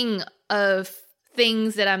 Speaking of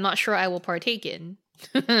things that I'm not sure I will partake in.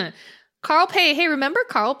 Carl Pei. Hey, remember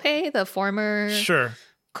Carl Pei, the former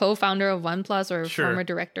co-founder of OnePlus or former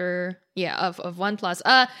director of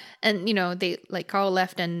OnePlus. And you know, they like Carl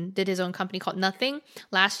left and did his own company called Nothing.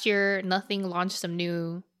 Last year, Nothing launched some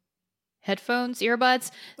new headphones,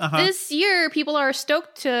 earbuds. This year, people are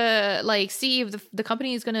stoked to like see if the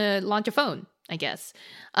company is going to launch a phone, I guess.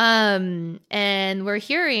 And we're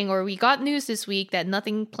hearing, or we got news this week that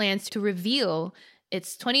Nothing plans to reveal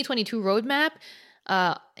its 2022 roadmap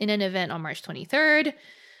in an event on March 23rd.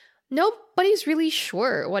 Nobody's really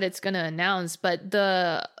sure what it's going to announce, but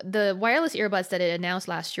the wireless earbuds that it announced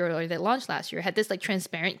last year or that launched last year had this like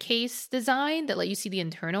transparent case design that let you see the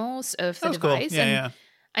internals of the device. Cool.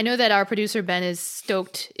 I know that our producer Ben is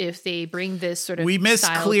stoked if they bring this sort of we miss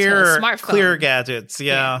style clear to gadgets.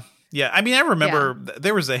 Yeah, I mean, I remember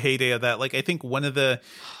there was a heyday of that. Like, I think one of the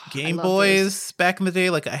Game Boys back in the day,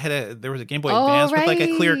 like there was a Game Boy Advance with like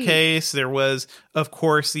a clear case. There was, of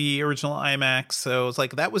course, the original iMac. So it's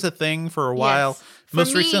like that was a thing for a while.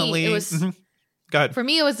 Most recently, it was. Go ahead. For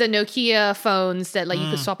me, it was the Nokia phones that like you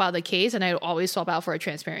could swap out the case, and I would always swap out for a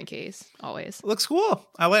transparent case. Always looks cool.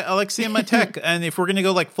 I like seeing my tech. And if we're gonna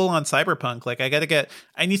go like full on cyberpunk, like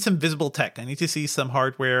I need some visible tech. I need to see some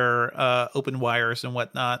hardware, open wires and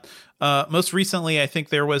whatnot. Most recently, I think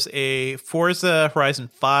there was a Forza Horizon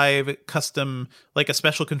 5 custom, like a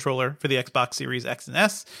special controller for the Xbox Series X and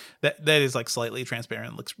S that is like slightly transparent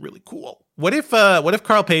and looks really cool. What if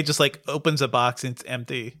Carl Pei just like opens a box and it's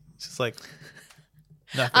empty? It's just like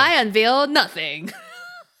nothing. I unveiled nothing.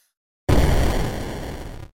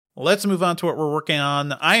 Let's move on to what we're working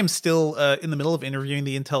on. I am still in the middle of interviewing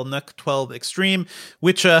the Intel NUC 12 Extreme,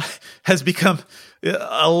 which has become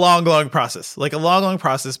a long process. Like a long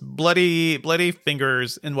process, bloody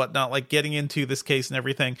fingers and whatnot, like getting into this case and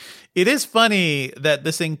everything. It is funny that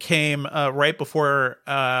this thing came right before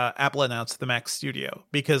Apple announced the Mac Studio,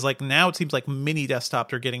 because like now it seems like mini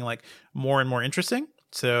desktops are getting like more and more interesting.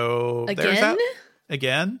 So there's that.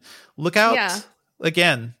 Again, look out.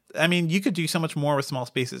 Again, I mean, you could do so much more with small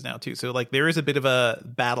spaces now too. So like there is a bit of a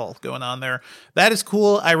battle going on there. That is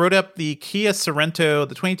cool. I wrote up the Kia Sorento,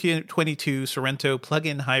 the 2022 Sorento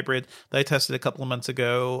plug-in hybrid that I tested a couple of months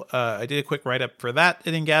ago. I did a quick write-up for that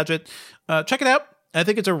at Engadget. Check it out. I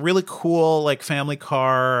think it's a really cool like family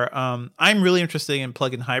car. I'm really interested in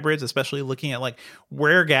plug-in hybrids, especially looking at like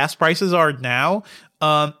where gas prices are now.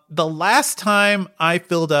 The last time I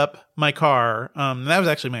filled up my car, that was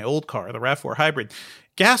actually my old car, the RAV4 hybrid.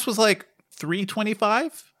 Gas was like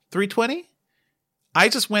 $3.25, $3.20. I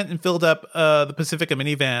just went and filled up the Pacifica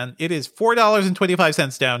minivan. It is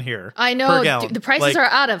 $4.25 down here. I know. Per gallon. The prices are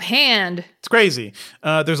out of hand. It's crazy.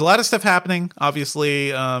 There's a lot of stuff happening,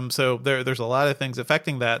 obviously. So there's a lot of things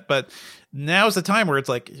affecting that. But now's the time where it's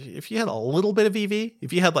like, if you had a little bit of EV,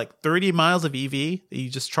 if you had like 30 miles of EV that you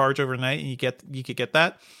just charge overnight and you could get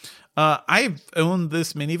that. I've owned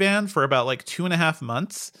this minivan for about like 2.5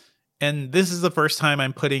 months. And this is the first time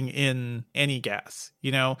I'm putting in any gas,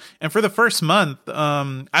 you know? And for the first month,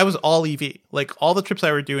 I was all EV. Like all the trips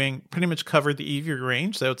I were doing pretty much covered the EV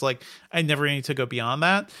range. So it's like, I never need to go beyond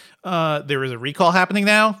that. There is a recall happening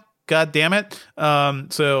now. God damn it.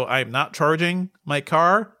 So I'm not charging my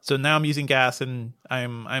car. So now I'm using gas and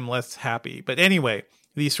I'm less happy. But anyway,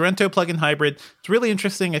 the Sorento plug-in hybrid, it's really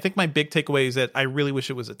interesting. I think my big takeaway is that I really wish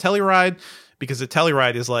it was a Telluride, because a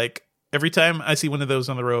Telluride is like, every time I see one of those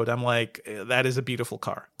on the road, I'm like, that is a beautiful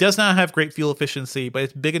car. Does not have great fuel efficiency, but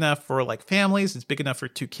it's big enough for like families. It's big enough for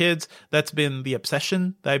 2 kids. That's been the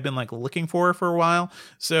obsession that I've been like looking for a while.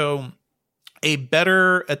 So a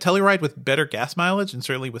Telluride with better gas mileage, and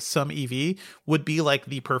certainly with some EV, would be like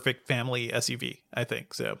the perfect family SUV, I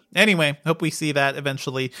think. So anyway, hope we see that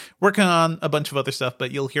eventually. Working on a bunch of other stuff,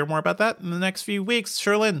 but you'll hear more about that in the next few weeks.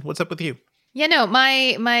 Sherlyn, what's up with you? Yeah, no,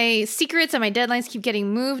 my secrets and my deadlines keep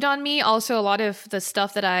getting moved on me. Also, a lot of the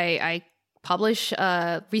stuff that I publish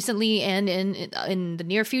recently and in the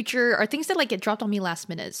near future are things that like get dropped on me last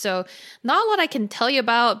minute. So not a lot I can tell you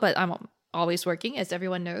about, but I'm always working, as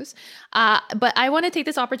everyone knows. But I want to take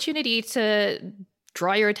this opportunity to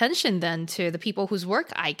draw your attention then to the people whose work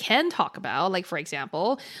I can talk about. Like, for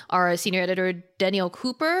example, our senior editor, Daniel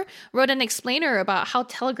Cooper, wrote an explainer about how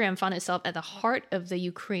Telegram found itself at the heart of the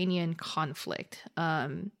Ukrainian conflict. I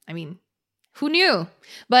mean, who knew?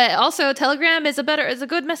 But also, Telegram is a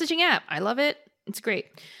good messaging app. I love it. It's great.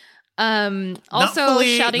 Also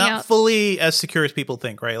shouting out, not fully as secure as people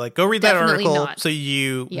think, right? Like, go read that article not. so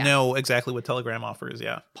you know exactly what Telegram offers.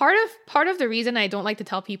 Yeah. Part of the reason I don't like to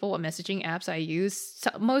tell people what messaging apps I use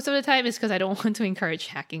most of the time is because I don't want to encourage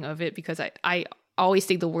hacking of it, because I always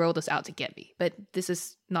think the world is out to get me. But this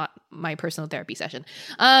is not my personal therapy session.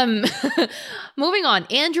 Moving on,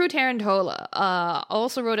 Andrew Tarantola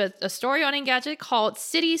also wrote a story on Engadget called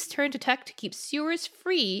 "Cities Turn to Tech to Keep Sewers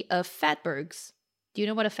Free of Fatbergs." Do you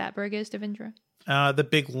know what a fatberg is, Devindra? The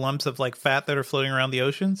big lumps of like fat that are floating around the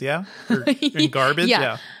oceans, yeah? Or in garbage,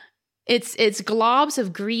 yeah. It's globs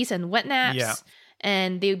of grease and wet naps,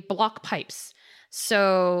 and they block pipes.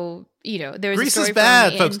 So, you know, there's grease a story is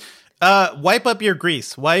bad, from folks. Wipe up your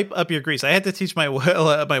grease. Wipe up your grease. I had to teach my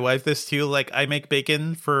wife this too. Like, I make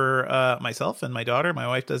bacon for myself and my daughter. My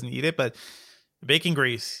wife doesn't eat it, but bacon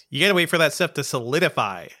grease, you gotta wait for that stuff to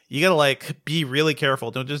solidify. You gotta like be really careful.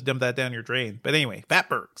 Don't just dump that down your drain. But anyway,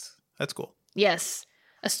 fatbergs. That's cool. Yes.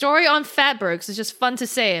 A story on fatbergs is just fun to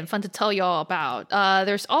say and fun to tell y'all about.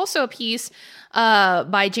 There's also a piece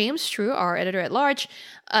by James True, our editor at large.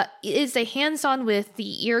 It is a hands-on with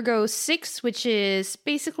the Eargo 6, which is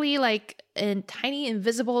basically like a tiny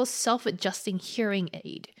invisible self-adjusting hearing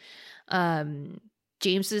aid.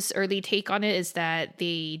 James's early take on it is that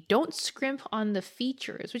they don't scrimp on the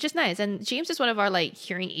features, which is nice. And James is one of our like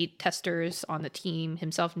hearing aid testers on the team,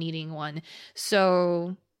 himself needing one.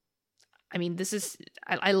 So, I mean,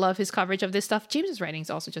 I love his coverage of this stuff. James's writing is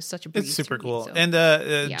also just such a breeze. It's super cool. So. And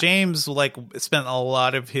James like spent a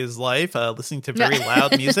lot of his life listening to very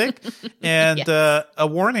loud music. And yes. A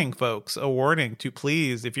warning, folks, a warning to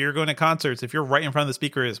please, if you're going to concerts, if you're right in front of the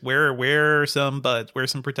speakers, wear some buds, wear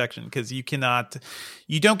some protection, because you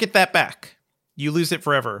don't get that back. You lose it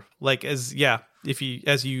forever. Like as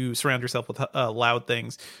you surround yourself with loud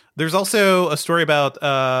things. There's also a story about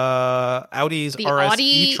Audi's the RS Audi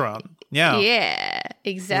e-tron. Yeah,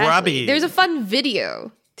 exactly. Robbie. There's a fun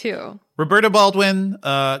video too. Roberto Baldwin,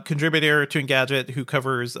 contributor to Engadget, who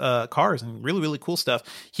covers cars and really, really cool stuff.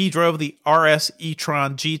 He drove the RS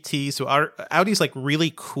e-tron GT. So Audi's like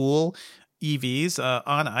really cool EVs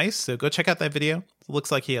on ice. So go check out that video. It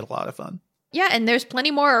looks like he had a lot of fun. Yeah, and there's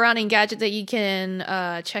plenty more around Engadget that you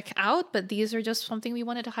can check out, but these are just something we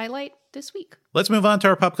wanted to highlight this week. Let's move on to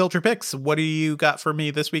our pop culture picks. What do you got for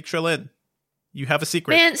me this week, Sherlyn? You have a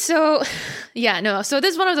secret. Man, so this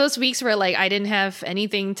is one of those weeks where like I didn't have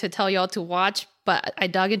anything to tell y'all to watch, but I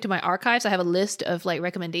dug into my archives. I have a list of like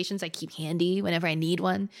recommendations I keep handy whenever I need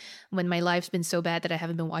one, when my life's been so bad that I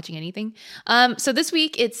haven't been watching anything. So this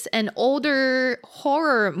week it's an older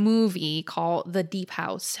horror movie called The Deep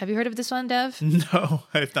House. Have you heard of this one, Dev? No,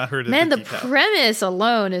 I've not heard of it. Man, the premise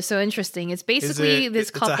alone is so interesting. It's basically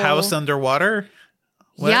this couple. It's a house underwater?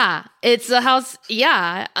 What? Yeah, it's a house.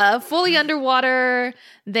 Yeah, fully underwater.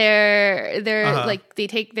 They're like they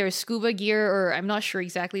take their scuba gear, or I'm not sure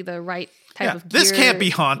exactly the right type of gear. This can't be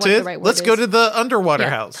what the haunted. right word Let's go is. to the underwater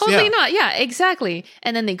house. Totally not. Yeah, exactly.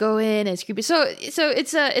 And then they go in and it's creepy. So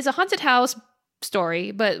it's a haunted house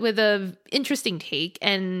story, but with a interesting take.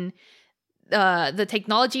 And the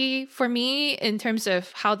technology for me in terms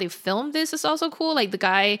of how they filmed this is also cool. Like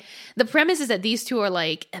the premise is that these two are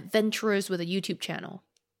like adventurers with a YouTube channel.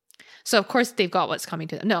 So of course they've got what's coming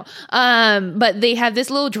to them. No, but they have this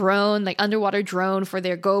little drone, like underwater drone for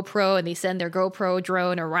their GoPro, and they send their GoPro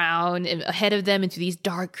drone around ahead of them into these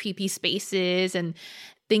dark, creepy spaces, and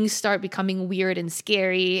things start becoming weird and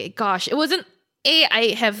scary. Gosh, it wasn't.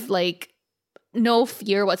 I have like no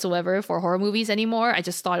fear whatsoever for horror movies anymore. I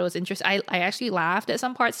just thought it was interesting. I actually laughed at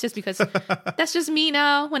some parts just because that's just me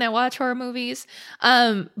now when I watch horror movies.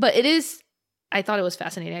 But it is. I thought it was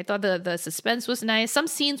fascinating. I thought the suspense was nice. Some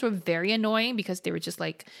scenes were very annoying because they were just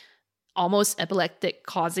like almost epileptic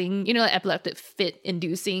causing, epileptic fit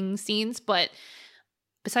inducing scenes. But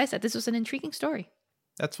besides that, this was an intriguing story.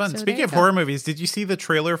 That's fun. So Speaking of horror movies, did you see the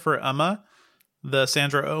trailer for Emma, the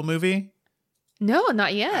Sandra Oh movie? No,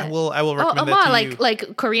 not yet. I will recommend Emma, that to you.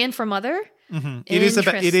 like Korean for Mother. Mm-hmm.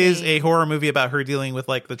 It is a horror movie about her dealing with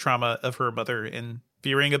like the trauma of her mother and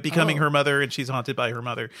fearing of becoming her mother, and she's haunted by her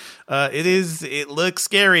mother. It looks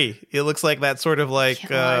scary. It looks like that sort of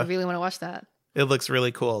like I really want to watch that. It looks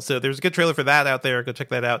really cool. So there's a good trailer for that out there. Go check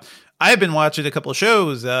that out. I've been watching a couple of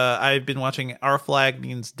shows. I've been watching Our Flag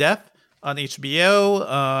Means Death on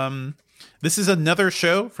HBO. This is another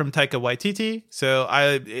show from Taika Waititi. So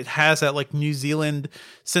it has that like New Zealand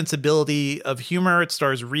sensibility of humor. It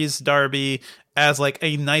stars Rhys Darby as like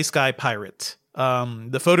a nice guy pirate.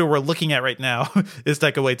 The photo we're looking at right now is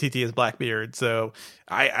Taika Waititi as Blackbeard. So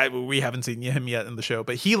we haven't seen him yet in the show,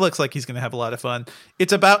 but he looks like he's going to have a lot of fun.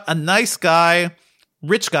 It's about a nice guy,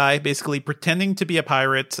 rich guy, basically pretending to be a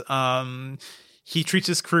pirate. He treats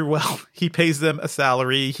his crew well. He pays them a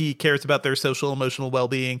salary. He cares about their social, emotional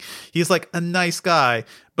well-being. He's like a nice guy.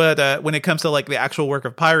 But when it comes to like the actual work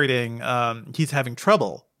of pirating, he's having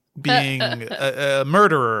trouble being a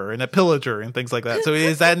murderer and a pillager and things like that. So it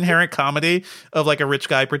is that inherent comedy of like a rich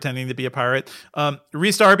guy pretending to be a pirate.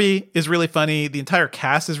 Rhys Darby is really funny. The entire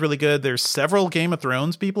cast is really good. There's several Game of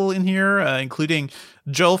Thrones people in here, including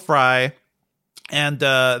Joel Fry and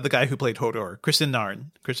the guy who played Hodor, Kristen Narn.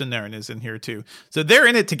 Kristen Narn is in here too. So they're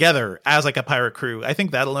in it together as like a pirate crew. I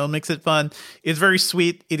think that alone makes it fun. It's very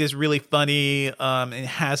sweet. It is really funny. It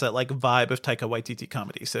has that like vibe of Taika Waititi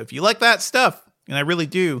comedy. So if you like that stuff, and I really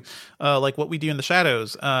do like What We Do in the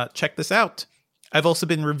Shadows, check this out. I've also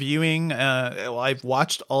been reviewing, I've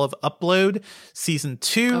watched all of Upload Season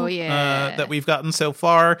 2 that we've gotten so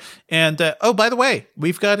far. And, by the way,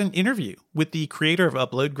 we've got an interview with the creator of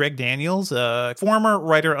Upload, Greg Daniels, former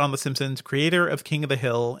writer on The Simpsons, creator of King of the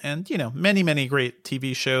Hill, and, many, many great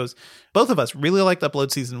TV shows. Both of us really liked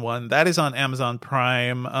Upload Season 1. That is on Amazon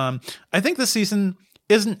Prime. I think this season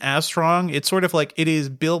isn't as strong. It's sort of like it is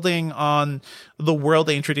building on the world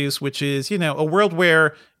they introduced, which is, a world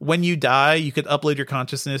where when you die, you could upload your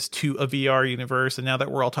consciousness to a VR universe. And now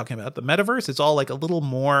that we're all talking about the metaverse, it's all like a little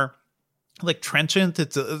more like trenchant.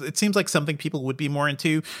 It seems like something people would be more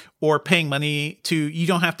into, or paying money to. You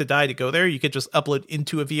don't have to die to go there. You could just upload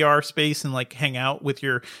into a VR space and like hang out with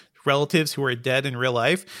your relatives who are dead in real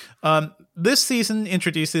life. This season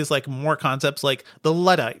introduces like more concepts like the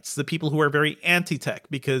Luddites, the people who are very anti-tech,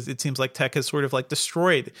 because it seems like tech has sort of like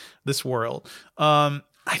destroyed this world.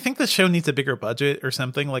 I think the show needs a bigger budget or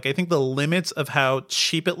something. Like, I think the limits of how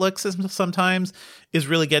cheap it looks sometimes is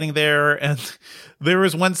really getting there. And there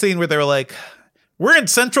was one scene where they were like, we're in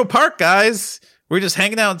Central Park, guys. We're just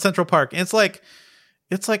hanging out in Central Park. And it's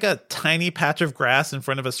like a tiny patch of grass in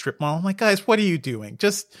front of a strip mall. I'm like, guys, what are you doing?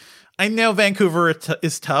 I know Vancouver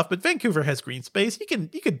is tough, but Vancouver has green space.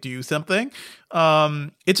 You could do something.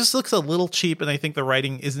 It just looks a little cheap, and I think the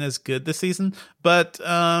writing isn't as good this season. But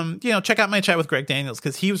check out my chat with Greg Daniels,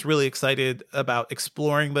 because he was really excited about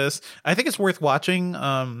exploring this. I think it's worth watching.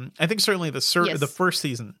 I think certainly the first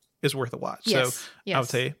season is worth a watch. Yes. So I would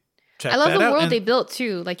say, I love the world they built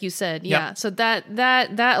too, like you said. Yeah. So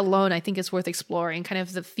that alone, I think is worth exploring. Kind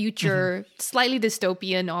of the future, slightly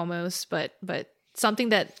dystopian almost, but something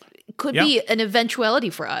that could be an eventuality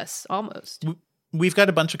for us almost. We've got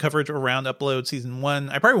a bunch of coverage around Upload Season 1.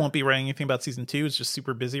 I probably won't be writing anything about Season 2. It's just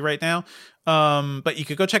super busy right now. But you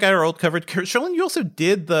could go check out our old coverage. Sherlyn, you also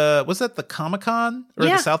did was that the Comic-Con or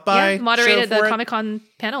the South by? Yeah, moderated the Comic-Con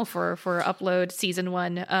panel for Upload Season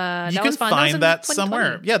 1. You can find that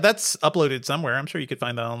somewhere. Yeah, that's uploaded somewhere. I'm sure you could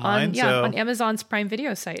find that online. On Amazon's Prime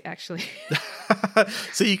Video site, actually.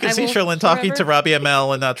 So you can I see will Sherlyn talking to forever- Robbie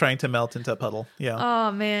Amell and not trying to melt into a puddle. Yeah.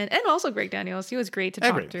 Oh man, and also Greg Daniels. He was great to I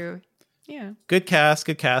talk agree. to. Yeah. Good cast,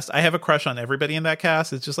 good cast. I have a crush on everybody in that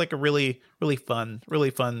cast. It's just like a really, really fun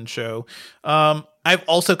show. I've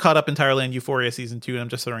also caught up entirely on Euphoria season 2, and I'm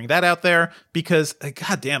just throwing that out there because,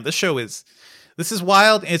 goddamn, this is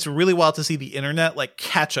wild. And it's really wild to see the internet like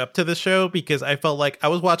catch up to the show, because I felt like I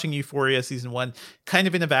was watching Euphoria season 1 kind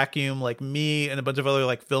of in a vacuum. Like me and a bunch of other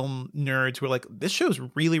like film nerds were like, this show is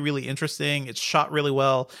really, really interesting. It's shot really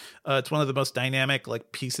well. It's one of the most dynamic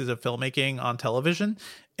like pieces of filmmaking on television.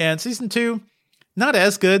 And season 2, not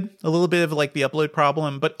as good. A little bit of like the upload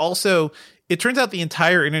problem, but also it turns out the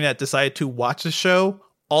entire internet decided to watch the show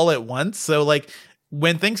all at once. So like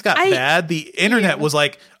when things got bad, the internet was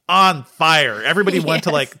like on fire. Everybody wanted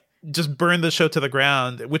to like just burn the show to the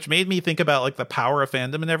ground, which made me think about like the power of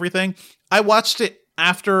fandom and everything. I watched it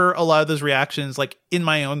after a lot of those reactions, like in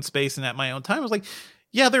my own space and at my own time. I was like,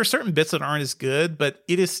 yeah, there are certain bits that aren't as good, but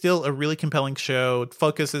it is still a really compelling show. It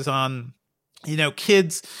focuses on,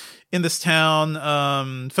 kids in this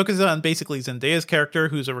town, focuses on basically Zendaya's character,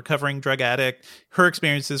 who's a recovering drug addict, her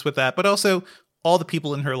experiences with that, but also all the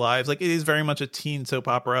people in her lives. Like, it is very much a teen soap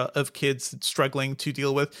opera of kids struggling to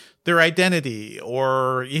deal with their identity,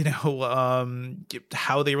 or,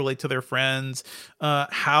 how they relate to their friends,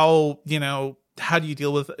 how do you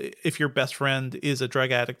deal with if your best friend is a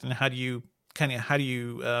drug addict, and how do you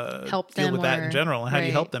help deal them with that in general, and how do you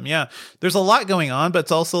right. help them? Yeah, there's a lot going on, but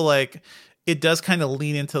it's also like it does kind of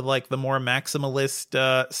lean into like the more maximalist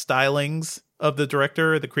stylings of the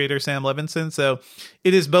director, the creator, Sam Levinson. So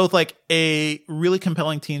it is both like a really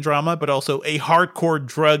compelling teen drama, but also a hardcore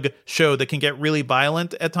drug show that can get really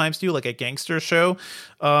violent at times too, like a gangster show.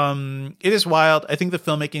 It is wild. I think the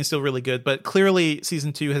filmmaking is still really good, but clearly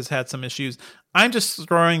season 2 has had some issues. I'm just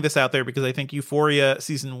throwing this out there because I think Euphoria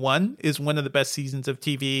season 1 is one of the best seasons of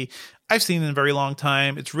TV I've seen in a very long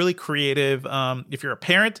time. It's really creative. If you're a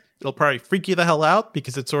parent, it'll probably freak you the hell out,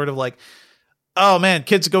 because it's sort of like, oh man,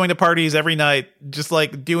 kids going to parties every night, just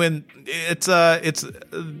like doing it's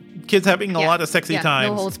kids having a lot of sexy times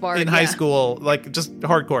no holds barred, in high school, like just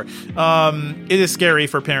hardcore. It is scary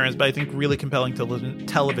for parents, but I think really compelling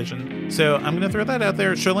television. So I'm going to throw that out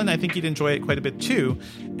there. Sherlyn, I think you'd enjoy it quite a bit too.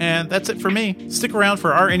 And that's it for me. Stick around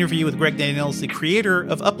for our interview with Greg Daniels, the creator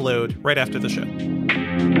of Upload, right after the show.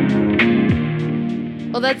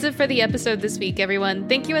 Well, that's it for the episode this week, everyone.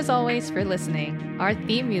 Thank you as always for listening. Our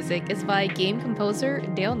theme music is by game composer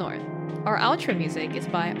Dale North. Our outro music is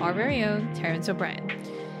by our very own Terrence O'Brien.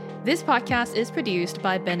 This podcast is produced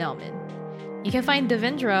by Ben Elman. You can find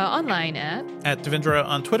Devendra online at Devendra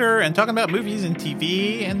on Twitter, and talking about movies and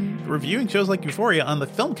TV and reviewing shows like Euphoria on the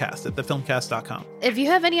Filmcast at thefilmcast.com. If you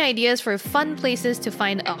have any ideas for fun places to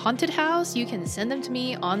find a haunted house, you can send them to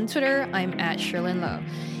me on Twitter. I'm at Sherlyn Lowe.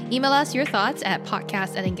 Email us your thoughts at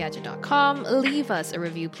podcast@engadget.com. Leave us a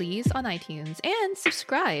review, please, on iTunes, and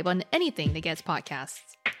subscribe on anything that gets podcasts.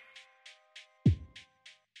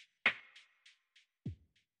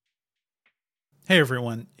 Hey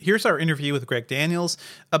everyone, here's our interview with Greg Daniels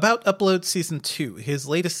about Upload Season 2, his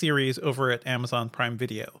latest series over at Amazon Prime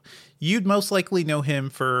Video. You'd most likely know him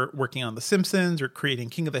for working on The Simpsons or creating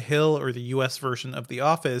King of the Hill or the US version of The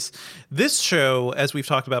Office. This show, as we've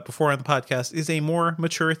talked about before on the podcast, is a more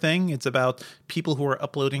mature thing. It's about people who are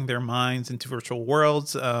uploading their minds into virtual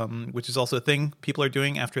worlds, which is also a thing people are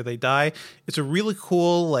doing after they die. It's a really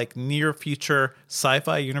cool, like, near future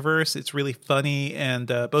sci-fi universe. It's really funny, and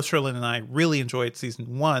both Sherlyn and I really enjoyed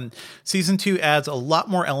Season 1. Season 2 adds a lot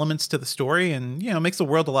more elements to the story and, makes the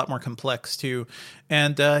world a lot more complex too.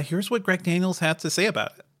 And here's what Greg Daniels had to say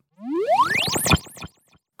about it.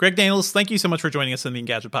 Greg Daniels, thank you so much for joining us on the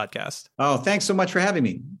Engadget podcast. Oh, thanks so much for having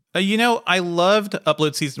me. I loved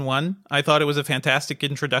Upload Season 1. I thought it was a fantastic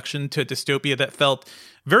introduction to a dystopia that felt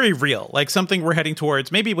very real, like something we're heading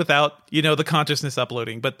towards, maybe without, the consciousness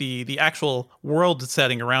uploading, but the actual world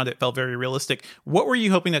setting around it felt very realistic. What were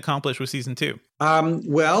you hoping to accomplish with Season 2?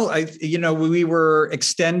 We were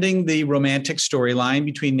extending the romantic storyline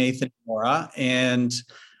between Nathan and Nora, and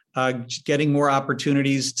getting more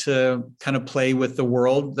opportunities to kind of play with the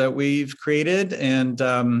world that we've created. And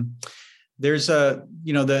there's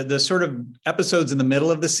the sort of episodes in the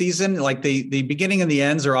middle of the season, like the beginning and the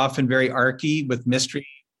ends are often very arcy with mystery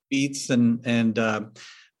beats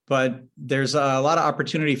but there's a lot of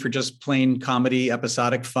opportunity for just plain comedy,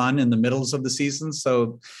 episodic fun in the middles of the season.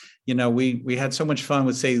 So, we had so much fun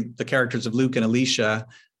with, say, the characters of Luke and Alicia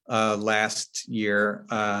last year.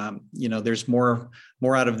 There's more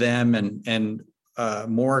out of them and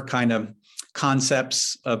more kind of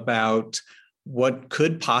concepts about what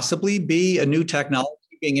could possibly be a new technology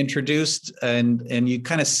being introduced, and you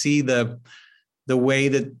kind of see the way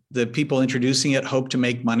that the people introducing it hope to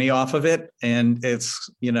make money off of it. And it's,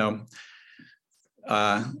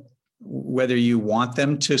 whether you want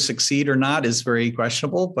them to succeed or not is very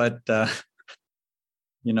questionable, but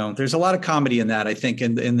there's a lot of comedy in that, I think,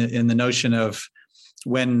 in the notion of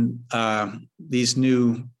when these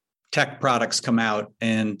new tech products come out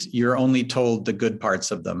and you're only told the good parts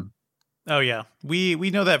of them. Oh, yeah. We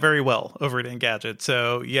know that very well over at Engadget.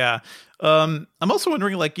 So, yeah. I'm also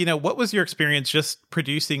wondering, what was your experience just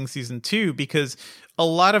producing season 2? Because a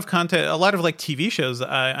lot of content, a lot of TV shows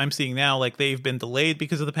I'm seeing now, they've been delayed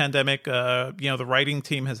because of the pandemic. The writing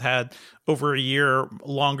team has had over a year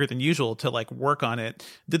longer than usual to work on it.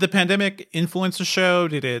 Did the pandemic influence the show?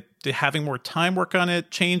 Did having more time work on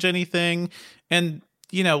it change anything? And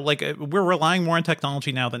we're relying more on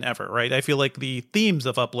technology now than ever, right? I feel like the themes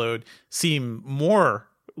of Upload seem more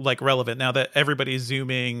relevant now that everybody's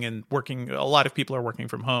Zooming and working. A lot of people are working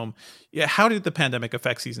from home. Yeah. How did the pandemic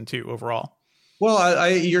affect season 2 overall? Well,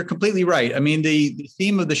 you're completely right. I mean, the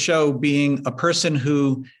theme of the show being a person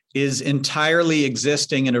who is entirely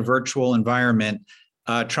existing in a virtual environment,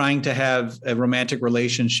 trying to have a romantic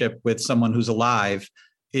relationship with someone who's alive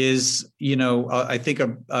is, I think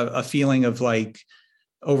a feeling of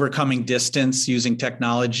overcoming distance using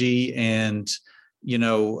technology and,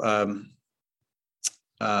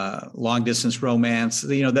 long distance romance,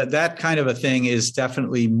 that kind of a thing is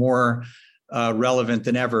definitely more relevant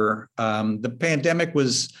than ever. The pandemic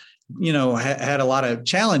was, had a lot of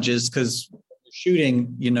challenges because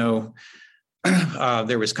shooting,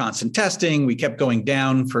 there was constant testing. We kept going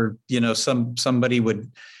down for, somebody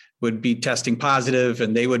would be testing positive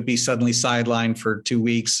and they would be suddenly sidelined for 2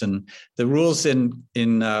 weeks. And the rules in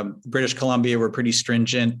British Columbia were pretty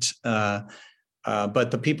stringent, but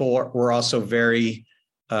the people were also very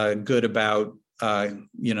good about,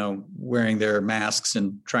 wearing their masks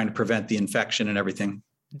and trying to prevent the infection and everything.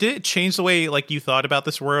 Did it change the way you thought about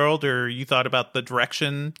this world, or you thought about the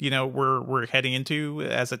direction, we're heading into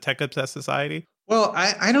as a tech obsessed society? Well,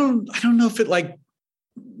 I don't know if it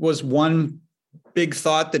was one big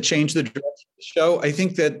thought that changed the direction of the show. I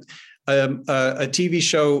think that a TV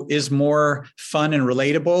show is more fun and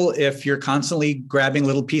relatable if you're constantly grabbing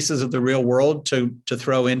little pieces of the real world to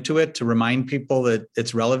throw into it to remind people that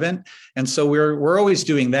it's relevant. And so we're always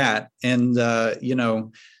doing that. And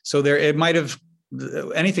so it might have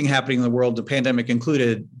anything happening in the world, the pandemic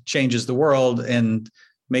included, changes the world and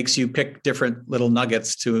makes you pick different little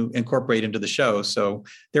nuggets to incorporate into the show. So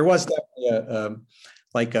there was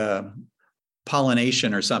definitely a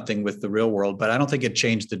pollination or something with the real world, but I don't think it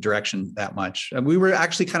changed the direction that much. And we were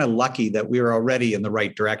actually kind of lucky that we were already in the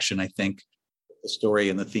right direction, I think, the story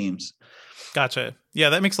and the themes. Gotcha. Yeah,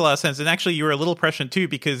 that makes a lot of sense. And actually, you were a little prescient too,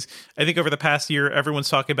 because I think over the past year, everyone's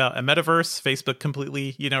talking about a metaverse. Facebook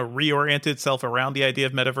completely, reoriented itself around the idea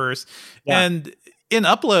of metaverse. Yeah. And in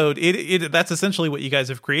Upload, that's essentially what you guys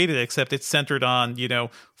have created, except it's centered on,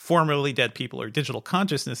 formerly dead people or digital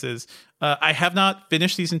consciousnesses. I have not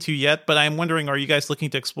finished season 2 yet, but I'm wondering, are you guys looking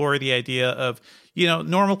to explore the idea of,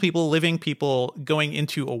 normal people, living people going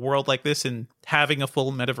into a world like this and having a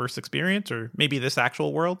full metaverse experience, or maybe this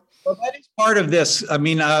actual world? Well, that is part of this. I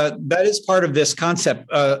mean, that is part of this concept.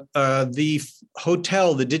 The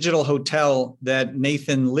hotel, the digital hotel that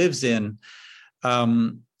Nathan lives in,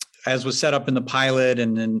 as was set up in the pilot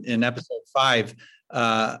and in episode 5,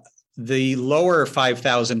 the lower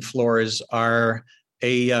 5,000 floors are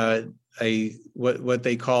what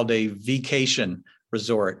they called a vacation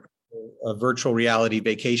resort, a virtual reality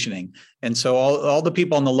vacationing. And so all the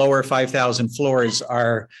people on the lower 5,000 floors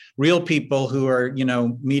are real people who are,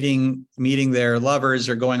 meeting their lovers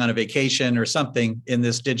or going on a vacation or something in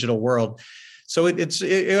this digital world. So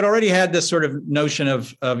it already had this sort of notion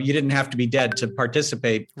of you didn't have to be dead to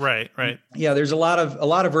participate. Right. Yeah, there's a lot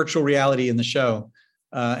of virtual reality in the show.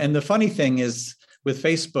 And the funny thing is with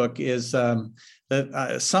Facebook is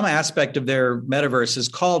that some aspect of their metaverse is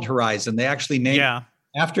called Horizon. They actually named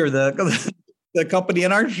after the company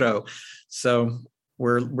in our show. So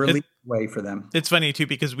we're leading the way for them. It's funny too,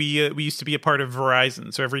 because we used to be a part of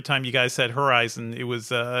Verizon. So every time you guys said Horizon, it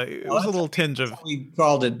was a little tinge of. We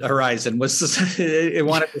called it Horizon. It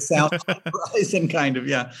wanted to sound like Horizon, kind of.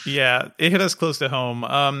 Yeah. Yeah, it hit us close to home.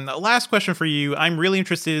 Last question for you. I'm really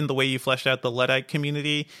interested in the way you fleshed out the Luddite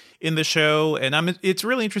community in the show, and it's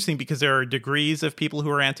really interesting because there are degrees of people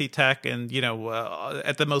who are anti-tech, and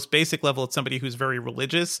at the most basic level, it's somebody who's very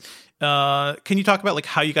religious. Can you talk about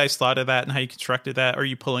how you guys thought of that and how you constructed that? Are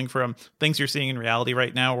you pulling from things you're seeing in reality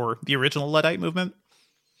right now, or the original Luddite movement?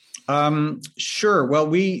 Sure. Well,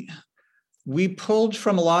 we pulled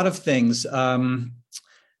from a lot of things.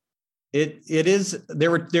 It is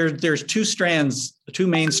there's two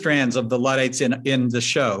main strands of the Luddites in the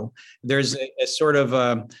show. There's a sort of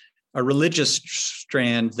a religious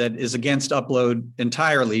strand that is against upload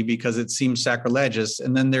entirely because it seems sacrilegious,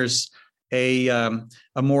 and then there's a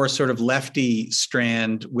more sort of lefty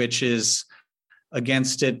strand which is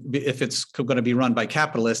against it if it's going to be run by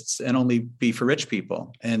capitalists and only be for rich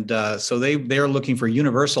people. And so they're looking for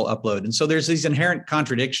universal upload. And so there's these inherent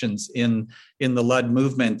contradictions in the Lud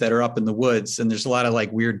movement that are up in the woods. And there's a lot of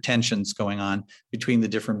like weird tensions going on between the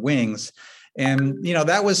different wings. And,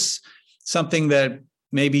 that was something that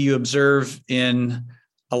maybe you observe in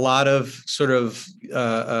a lot of sort of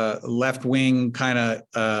left-wing kind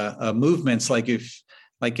of movements, like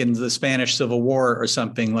in the Spanish Civil War or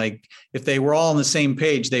something. Like if they were all on the same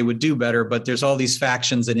page, they would do better. But there's all these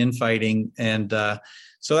factions and infighting, and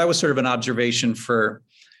so that was sort of an observation for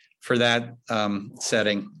that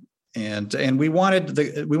setting. And we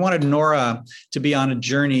wanted Nora to be on a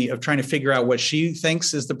journey of trying to figure out what she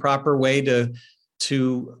thinks is the proper way to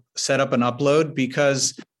set up an upload,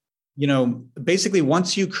 because basically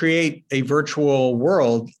once you create a virtual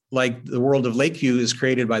world like the world of Lakeview is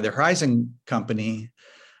created by the Horizon Company,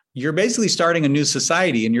 you're basically starting a new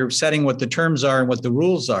society, and you're setting what the terms are and what the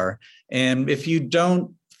rules are. And if you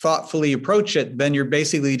don't thoughtfully approach it, then you're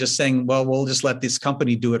basically just saying, well, we'll just let this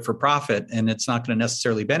company do it for profit, and it's not going to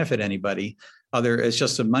necessarily benefit anybody. It's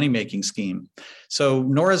just a money-making scheme. So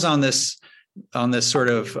Nora's on this sort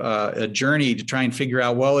of a journey to try and figure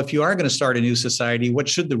out, well, if you are going to start a new society, what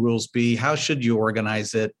should the rules be? How should you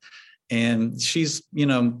organize it? And she's,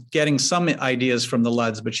 getting some ideas from the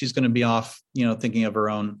Luds, but she's going to be off, thinking of her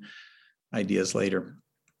own ideas later.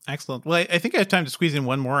 Excellent. Well, I think I have time to squeeze in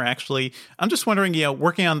one more, actually. I'm just wondering,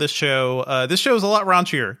 working on this show is a lot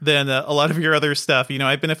raunchier than a lot of your other stuff.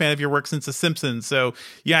 I've been a fan of your work since The Simpsons, so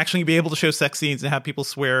you actually be able to show sex scenes and have people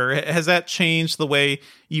swear. Has that changed the way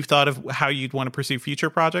you've thought of how you'd want to pursue future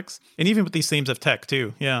projects? And even with these themes of tech,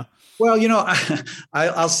 too. Yeah. Well,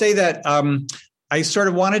 I'll say that I sort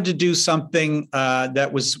of wanted to do something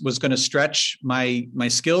that was going to stretch my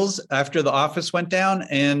skills after The Office went down.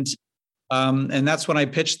 And that's when I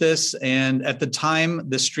pitched this. And at the time,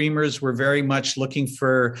 the streamers were very much looking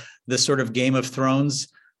for this sort of Game of Thrones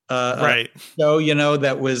right. show,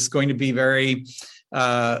 that was going to be very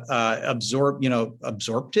absorptive.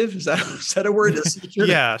 Is that a word?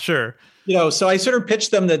 Yeah, sure. So I sort of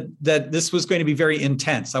pitched them that this was going to be very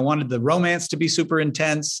intense. I wanted the romance to be super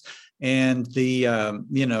intense, and the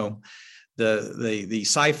the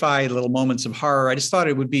sci-fi little moments of horror. I just thought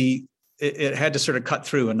it would be. It had to sort of cut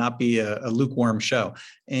through and not be a lukewarm show.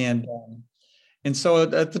 And so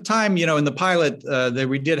at the time, in the pilot,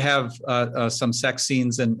 we did have some sex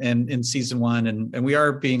scenes and in season one, and we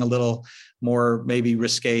are being a little more maybe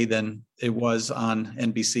risque than it was on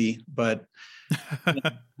NBC. But I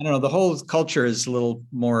don't know, the whole culture is a little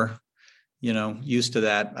more, used to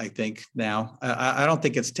that, I think now. I don't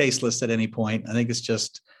think it's tasteless at any point. I think it's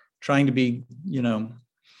just trying to be,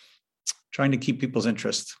 trying to keep people's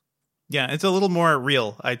interest. Yeah, it's a little more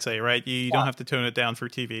real, I'd say, right? You don't have to tone it down for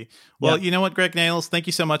TV. Well, You know what, Greg Nails, thank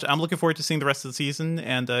you so much. I'm looking forward to seeing the rest of the season,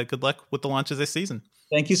 and good luck with the launch of this season.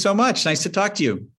 Thank you so much. Nice to talk to you.